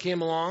Samaritan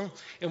came along,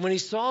 and when he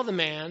saw the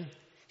man,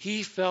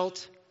 he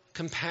felt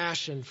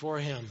compassion for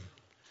him.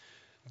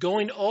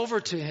 Going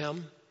over to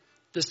him,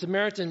 the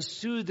Samaritan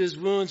soothed his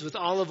wounds with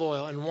olive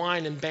oil and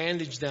wine and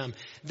bandaged them.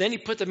 Then he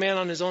put the man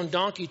on his own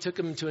donkey, took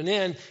him to an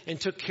inn, and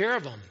took care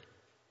of him.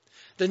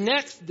 The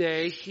next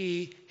day,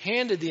 he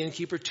handed the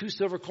innkeeper 2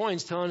 silver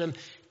coins, telling him,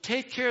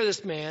 "Take care of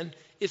this man.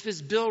 If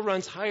his bill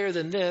runs higher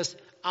than this,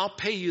 I'll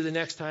pay you the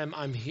next time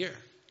I'm here."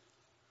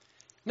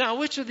 Now,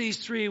 which of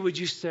these 3 would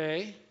you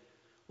say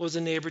was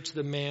a neighbor to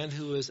the man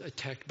who was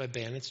attacked by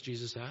bandits,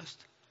 Jesus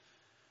asked.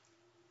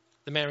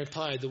 The man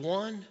replied, "The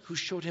one who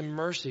showed him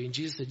mercy." And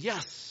Jesus said,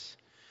 "Yes,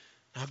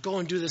 now go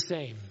and do the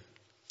same."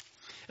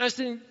 And I was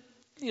thinking,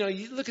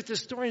 you look at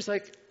this story, and it's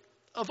like,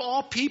 of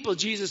all people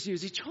Jesus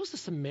used, he chose the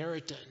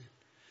Samaritan.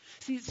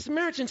 See,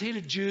 Samaritans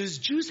hated Jews.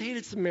 Jews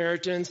hated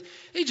Samaritans.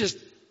 They just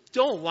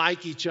don't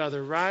like each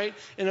other, right?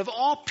 And of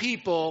all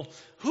people,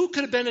 who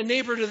could have been a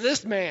neighbor to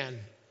this man?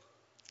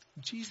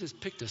 Jesus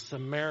picked a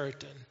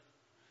Samaritan.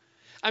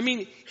 I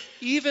mean,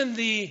 even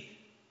the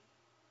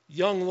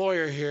young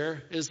lawyer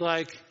here is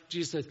like,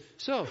 Jesus said,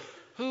 "So,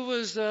 who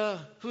was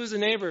a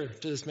neighbor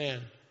to this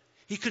man?"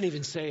 He couldn't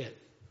even say it.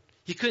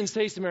 He couldn't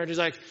say Samaritan. He's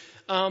like,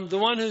 "The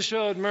one who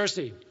showed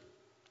mercy."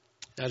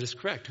 That is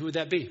correct. Who would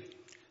that be?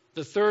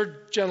 The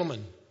third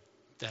gentleman.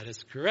 That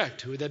is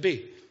correct. Who would that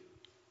be?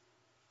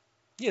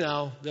 The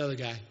other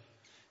guy.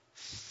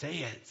 Say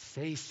it.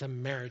 Say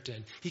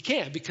Samaritan. He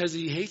can't, because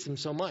he hates him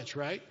so much,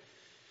 right?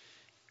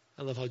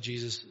 I love how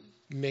Jesus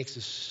makes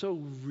this so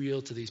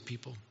real to these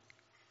people.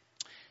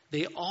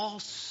 They all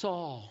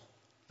saw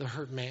the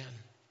hurt man.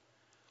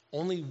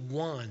 Only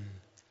one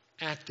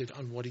acted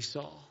on what he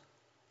saw.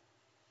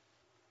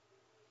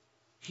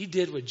 He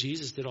did what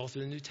Jesus did all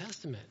through the New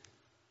Testament.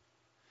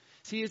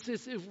 See,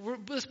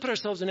 let's put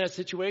ourselves in that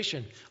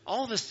situation.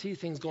 All of us see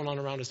things going on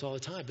around us all the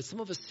time, but some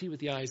of us see with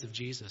the eyes of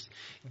Jesus.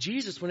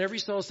 Jesus, whenever he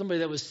saw somebody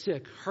that was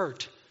sick,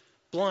 hurt,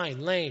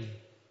 blind, lame,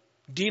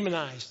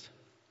 demonized,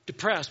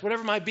 depressed,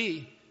 whatever it might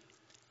be,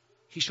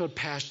 he showed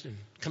passion,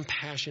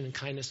 compassion, and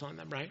kindness on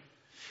them, right?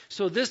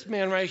 So this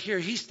man right here,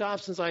 he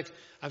stops and is like,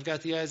 "I've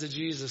got the eyes of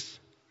Jesus.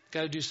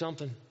 Got to do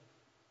something."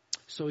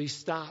 So he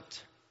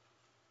stopped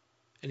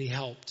and he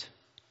helped.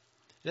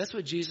 And that's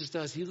what Jesus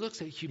does. He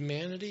looks at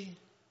humanity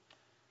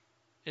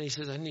and he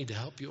says, "I need to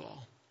help you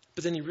all."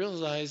 But then he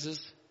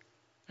realizes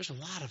there's a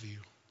lot of you.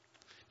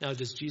 Now,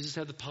 does Jesus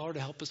have the power to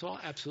help us all?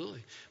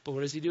 Absolutely. But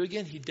what does he do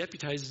again? He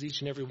deputizes each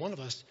and every one of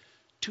us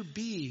to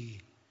be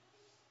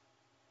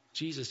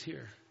Jesus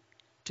here,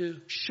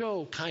 to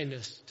show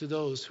kindness to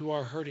those who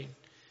are hurting.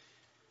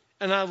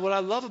 And what I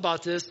love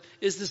about this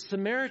is the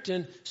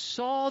Samaritan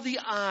saw the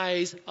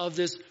eyes of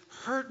this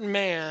hurt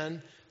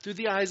man through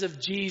the eyes of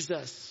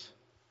Jesus.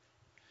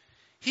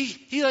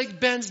 He like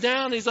bends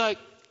down and he's like,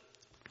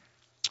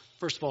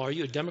 "First of all, are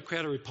you a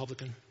Democrat or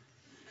Republican?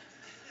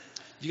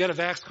 You got a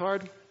Vax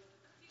card?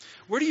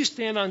 Where do you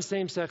stand on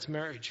same-sex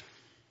marriage?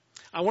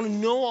 I want to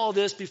know all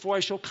this before I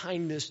show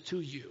kindness to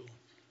you.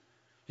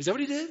 Is that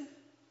what he did?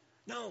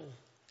 No.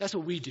 That's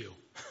what we do.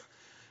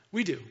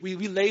 We do. We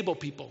label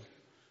people.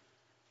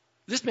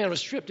 This man was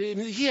stripped. I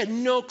mean, he had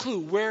no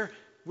clue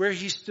where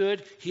he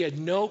stood. He had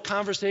no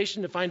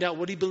conversation to find out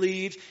what he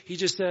believed. He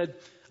just said,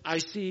 I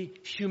see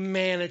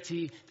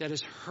humanity that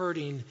is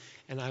hurting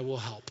and I will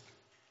help.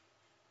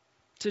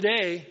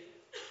 Today,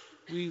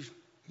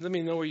 let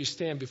me know where you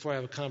stand before I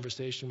have a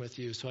conversation with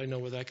you so I know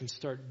whether I can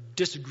start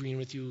disagreeing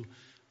with you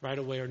right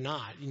away or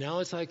not.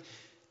 It's like,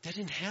 that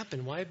didn't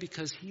happen. Why?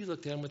 Because he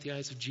looked at him with the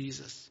eyes of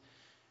Jesus.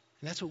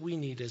 And that's what we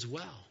need as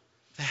well,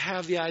 to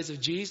have the eyes of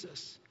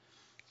Jesus.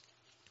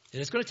 And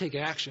it's going to take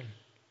action.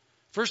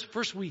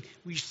 First we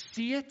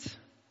see it,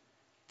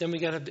 then we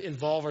got to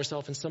involve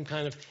ourselves in some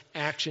kind of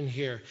action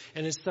here.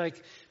 And it's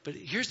like, but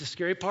here's the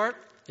scary part.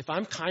 If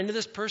I'm kind to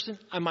this person,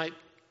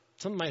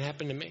 something might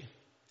happen to me.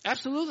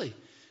 Absolutely.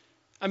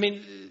 I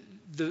mean,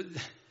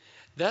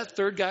 that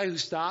third guy who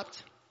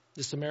stopped,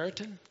 the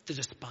Samaritan, the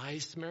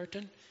despised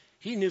Samaritan,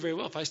 he knew very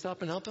well if I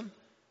stop and help him,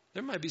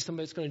 there might be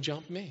somebody that's going to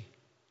jump me.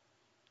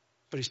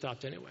 But he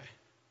stopped anyway.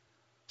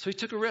 So he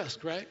took a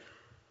risk, right?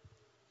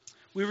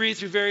 We read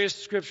through various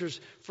scriptures.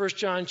 1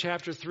 John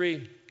chapter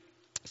 3,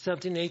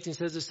 17 and 18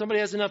 says, if somebody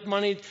has enough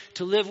money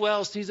to live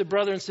well, sees a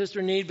brother and sister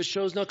in need, but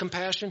shows no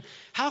compassion,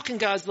 how can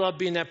God's love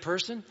be in that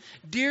person?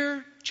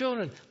 Dear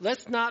children,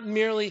 let's not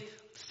merely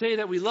say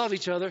that we love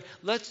each other.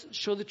 Let's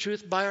show the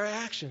truth by our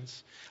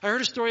actions. I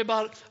heard a story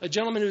about a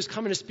gentleman who was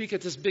coming to speak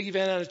at this big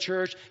event at a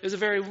church. It was a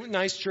very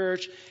nice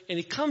church. And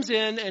he comes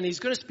in and he's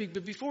going to speak.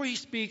 But before he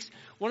speaks,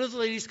 one of the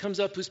ladies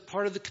comes up who's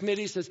part of the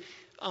committee, says,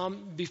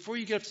 before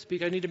you get up to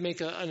speak, I need to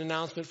make an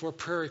announcement for a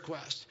prayer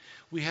request.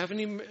 We have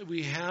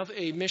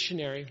a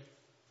missionary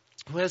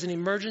who has an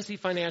emergency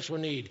financial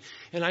need.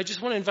 And I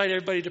just want to invite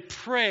everybody to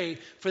pray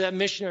for that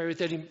missionary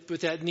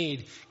with that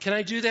need. Can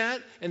I do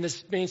that? And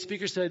the main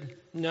speaker said,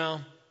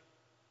 no.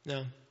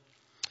 The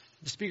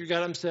speaker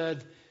got up and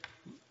said,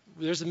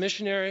 there's a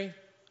missionary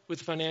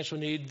with a financial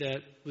need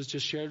that was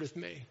just shared with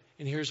me.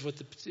 And here's what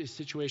the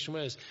situation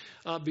was.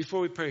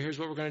 Before we pray, here's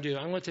what we're going to do.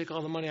 I'm going to take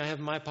all the money I have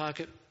in my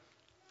pocket,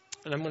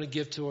 and I'm going to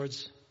give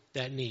towards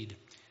that need.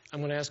 I'm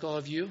going to ask all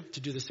of you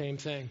to do the same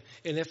thing.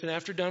 And if and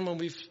after done, when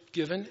we've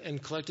given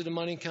and collected the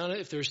money and counted,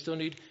 if there's still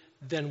need,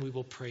 then we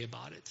will pray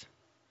about it.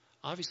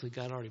 Obviously,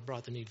 God already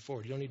brought the need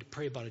forward. You don't need to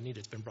pray about a need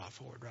that's been brought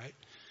forward, right?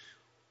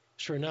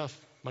 Sure enough,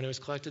 money was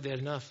collected. They had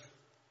enough.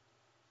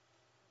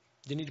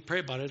 Didn't need to pray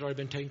about it. It had already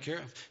been taken care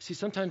of. See,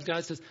 sometimes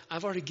God says,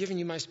 I've already given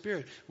you my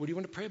spirit. What do you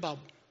want to pray about?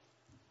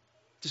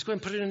 Just go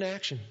ahead and put it into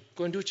action.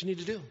 Go ahead and do what you need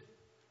to do.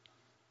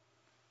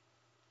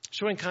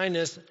 Showing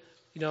kindness,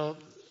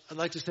 I'd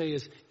like to say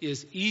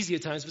is easy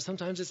at times, but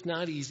sometimes it's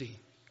not easy.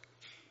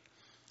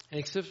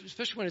 And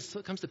especially when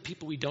it comes to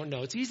people we don't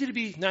know. It's easy to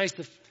be nice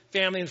to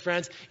family and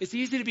friends. It's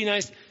easy to be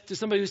nice to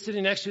somebody who's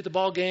sitting next to you at the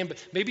ball game,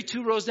 but maybe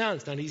 2 rows down.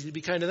 It's not easy to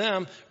be kind to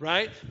them,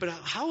 right? But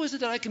how is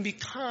it that I can be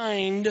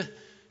kind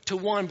to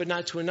one but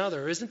not to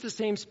another? Isn't the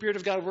same Spirit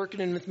of God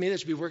working in with me that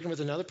should be working with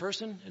another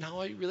person in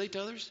how I relate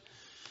to others?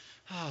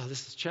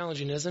 This is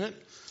challenging, isn't it?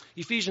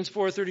 Ephesians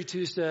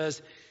 4:32 says,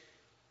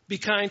 be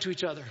kind to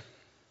each other.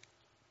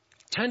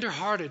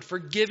 Tender-hearted,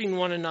 forgiving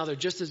one another,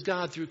 just as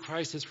God through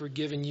Christ has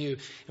forgiven you.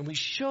 And we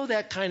show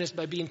that kindness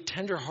by being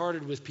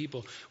tender-hearted with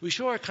people. We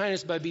show our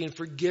kindness by being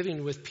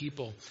forgiving with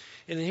people.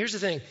 And then here's the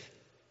thing.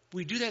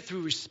 We do that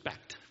through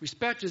respect.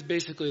 Respect is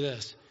basically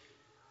this.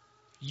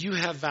 You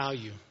have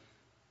value.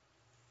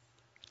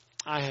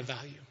 I have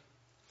value.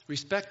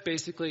 Respect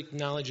basically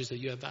acknowledges that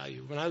you have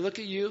value. When I look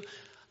at you,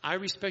 I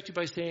respect you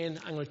by saying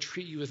I'm going to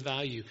treat you with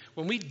value.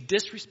 When we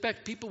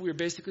disrespect people, we're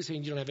basically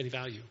saying you don't have any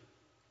value.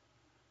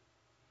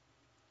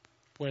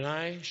 When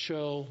I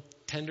show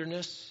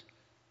tenderness,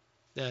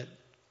 that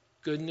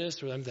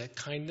goodness, or that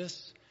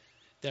kindness,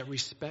 that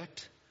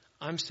respect,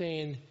 I'm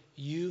saying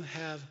you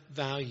have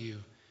value,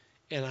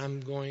 and I'm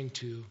going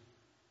to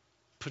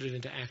put it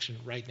into action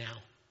right now.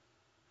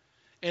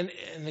 And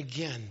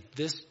again,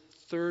 this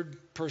third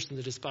person,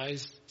 the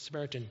despised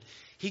Samaritan,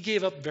 he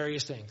gave up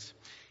various things.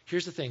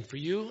 Here's the thing. For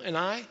you and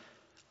I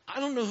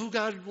don't know who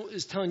God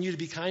is telling you to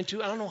be kind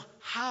to. I don't know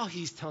how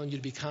he's telling you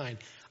to be kind.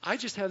 I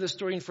just have this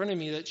story in front of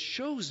me that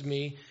shows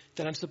me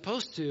that I'm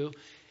supposed to.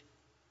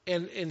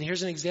 And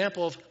here's an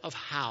example of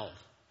how.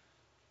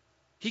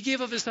 He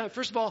gave up his time.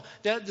 First of all,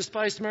 that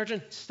despised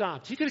Samaritan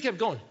stopped. He could have kept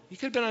going. He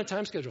could have been on a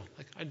time schedule.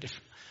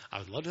 I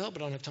would love to help,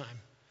 but I don't have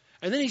time.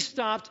 And then he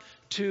stopped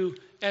to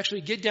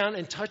actually get down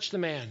and touch the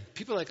man.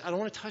 People are like, I don't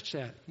want to touch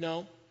that.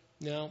 No,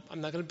 I'm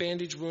not going to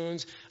bandage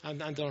wounds. I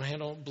don't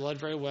handle blood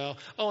very well.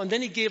 Oh, and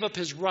then he gave up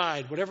his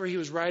ride, whatever he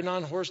was riding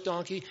on, horse,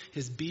 donkey,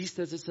 his beast,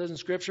 as it says in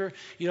Scripture.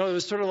 It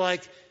was sort of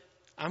like,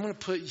 I'm going to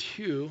put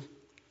you,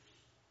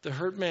 the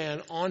hurt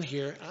man, on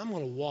here, and I'm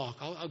going to walk.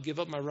 I'll give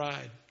up my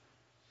ride.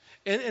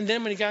 And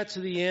then when he got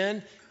to the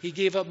end, he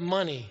gave up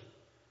money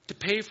to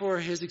pay for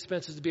his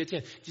expenses to be at the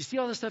end. Do you see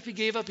all the stuff he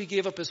gave up? He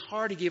gave up his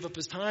heart. He gave up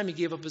his time. He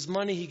gave up his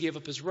money. He gave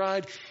up his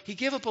ride. He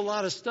gave up a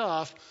lot of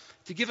stuff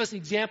to give us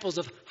examples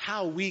of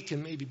how we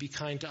can maybe be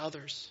kind to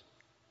others.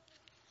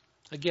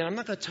 Again, I'm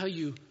not going to tell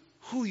you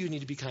who you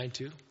need to be kind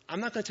to. I'm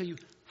not going to tell you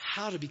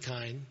how to be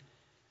kind.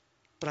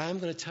 But I am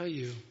going to tell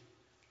you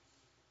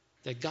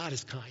that God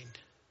is kind.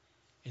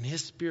 And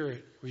His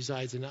Spirit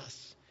resides in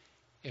us.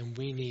 And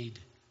we need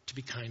to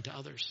be kind to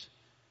others.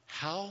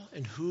 How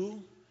and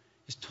who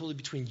is totally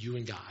between you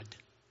and God.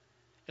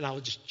 And I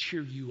will just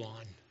cheer you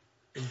on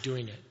in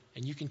doing it.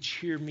 And you can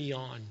cheer me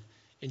on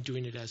in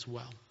doing it as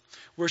well.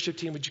 Worship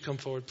team, would you come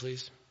forward,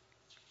 please?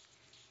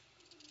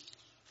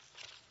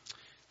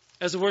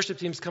 As the worship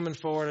team's coming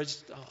forward,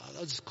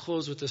 I'll just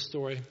close with this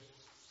story.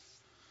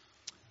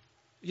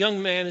 A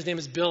young man, his name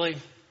is Billy,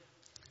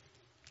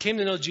 came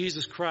to know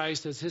Jesus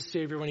Christ as his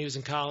Savior when he was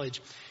in college.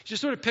 You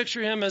just sort of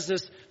picture him as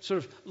this sort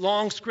of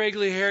long,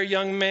 scraggly hair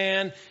young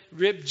man,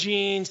 ripped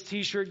jeans,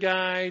 T-shirt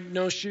guy,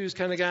 no shoes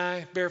kind of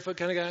guy, barefoot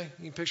kind of guy.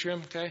 You can picture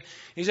him, okay?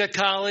 He's at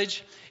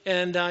college,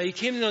 and he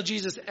came to know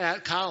Jesus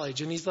at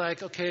college. And he's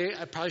like, okay,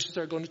 I probably should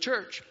start going to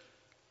church.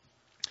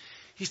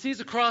 He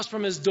sees across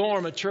from his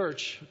dorm a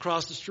church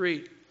across the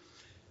street.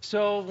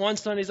 So one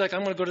Sunday he's like,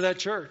 I'm going to go to that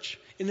church.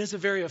 And it's a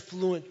very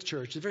affluent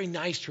church, a very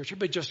nice church.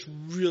 Everybody just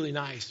really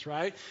nice,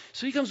 right?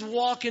 So he comes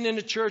walking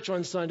into church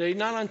one Sunday,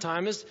 not on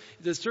time.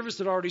 The service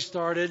had already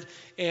started.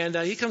 And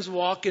he comes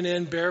walking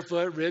in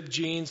barefoot, ripped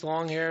jeans,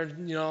 long hair,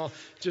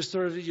 just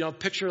sort of,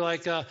 picture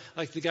like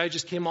the guy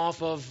just came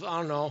off of,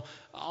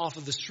 off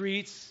of the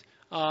streets,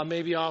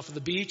 maybe off of the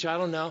beach, I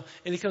don't know.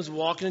 And he comes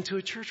walking into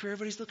a church where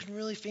everybody's looking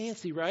really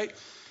fancy, right?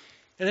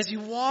 And as he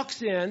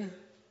walks in,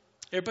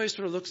 everybody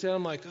sort of looks at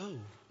him like,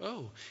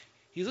 oh.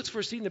 He looks for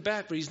a seat in the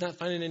back, but he's not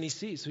finding any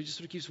seats. So he just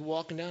sort of keeps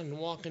walking down and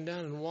walking down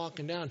and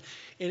walking down.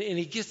 And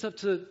he gets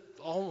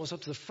almost up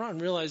to the front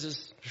and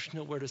realizes there's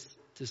nowhere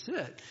to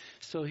sit.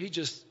 So he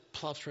just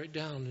plops right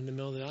down in the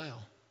middle of the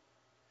aisle.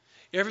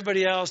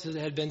 Everybody else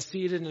had been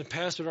seated, and the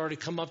pastor had already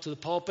come up to the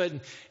pulpit.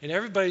 And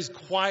everybody's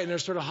quiet, and they're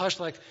sort of hushed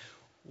like,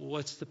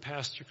 what's the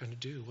pastor going to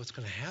do? What's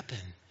going to happen?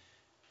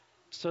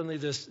 Suddenly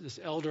this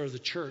elder of the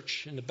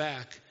church in the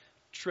back,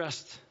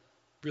 dressed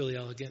really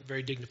elegant,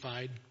 very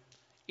dignified,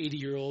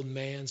 80-year-old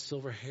man,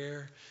 silver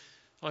hair,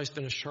 always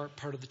been a sharp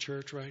part of the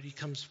church, right? He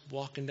comes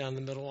walking down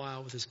the middle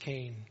aisle with his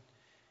cane.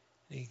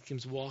 And he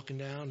comes walking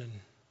down and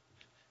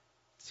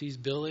sees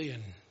Billy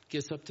and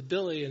gets up to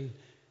Billy and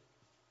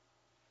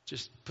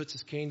just puts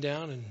his cane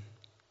down and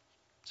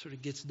sort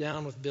of gets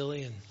down with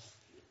Billy and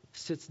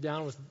sits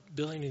down with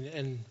Billy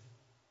and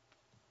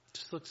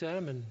just looks at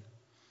him and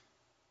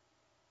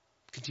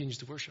continues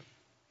to worship.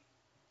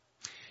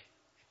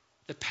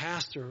 The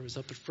pastor was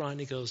up at front and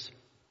he goes,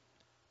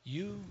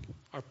 you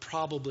are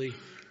probably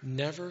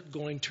never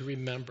going to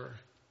remember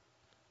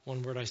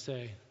one word I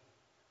say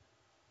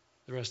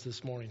the rest of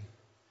this morning,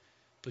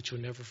 but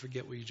you'll never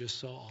forget what you just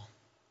saw.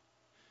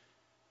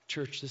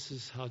 Church, this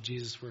is how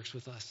Jesus works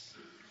with us.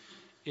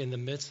 In the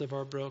midst of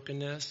our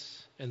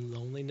brokenness and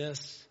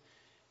loneliness,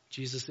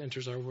 Jesus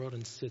enters our world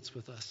and sits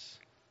with us.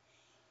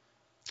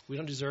 We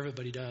don't deserve it,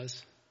 but He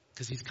does,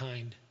 because He's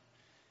kind.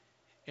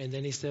 And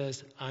then He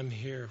says, I'm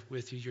here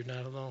with you. You're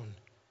not alone.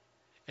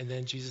 And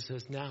then Jesus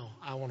says, now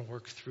I want to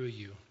work through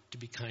you to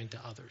be kind to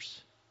others.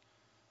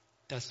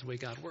 That's the way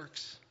God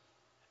works.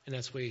 And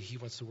that's the way He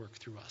wants to work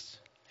through us.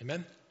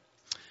 Amen?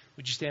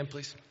 Would you stand,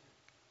 please?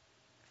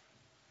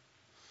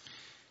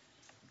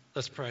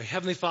 Let's pray.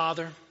 Heavenly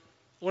Father,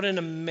 what an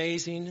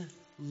amazing,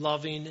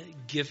 loving,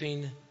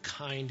 giving,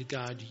 kind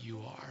God you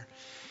are.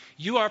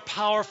 You are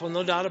powerful,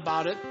 no doubt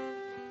about it.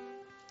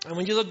 And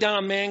when you look down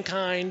on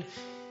mankind,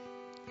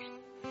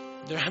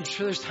 I'm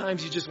sure there's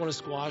times you just want to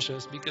squash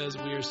us because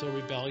we are so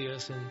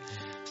rebellious and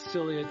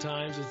silly at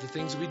times with the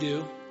things we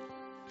do.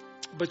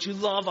 But you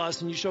love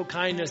us and you show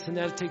kindness, and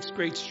that takes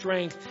great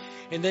strength.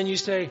 And then you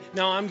say,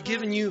 now I'm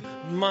giving you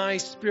my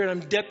Spirit.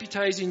 I'm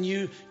deputizing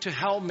you to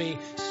help me.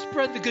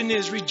 Spread the good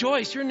news.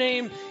 Rejoice. Your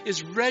name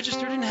is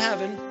registered in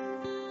heaven.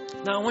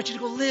 Now I want you to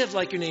go live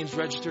like your name's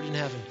registered in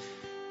heaven.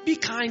 Be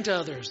kind to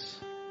others.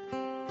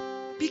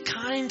 Be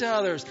kind to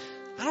others.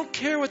 I don't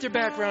care what their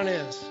background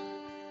is.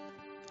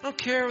 I don't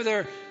care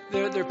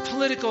their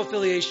political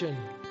affiliation.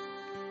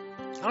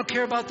 I don't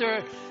care about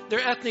their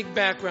ethnic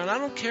background. I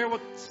don't care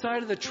what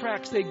side of the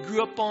tracks they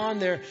grew up on,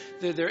 their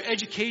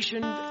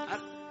education. I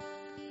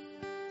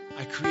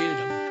created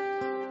them,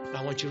 and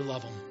I want you to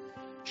love them.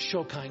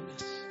 Show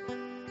kindness.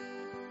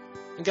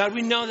 And God,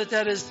 we know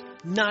that is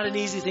not an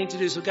easy thing to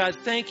do. So God,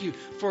 thank you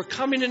for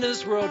coming into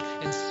this world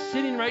and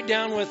sitting right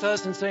down with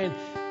us and saying,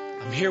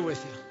 I'm here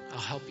with you. I'll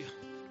help you.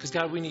 Because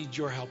God, we need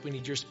your help. We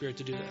need your Spirit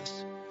to do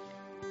this.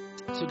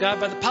 So God,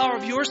 by the power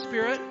of your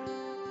Spirit,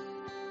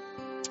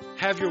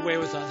 have your way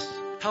with us.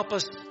 Help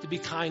us to be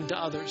kind to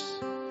others.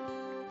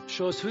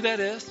 Show us who that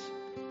is.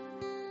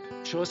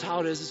 Show us how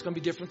it is. It's going to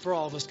be different for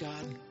all of us,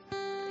 God.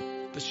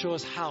 But show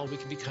us how we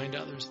can be kind to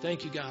others.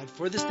 Thank you, God,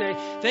 for this day.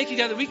 Thank you,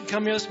 God, that we can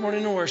come here this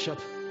morning and worship.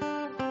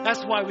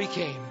 That's why we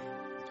came.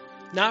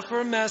 Not for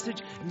a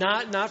message,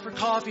 not for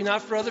coffee,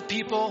 not for other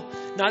people,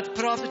 not to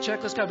put off the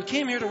checklist. God, we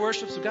came here to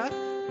worship. So God,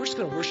 we're just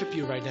going to worship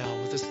you right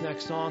now with this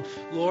next song.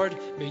 Lord,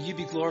 may you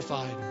be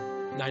glorified.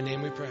 In thy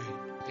name we pray.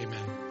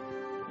 Amen.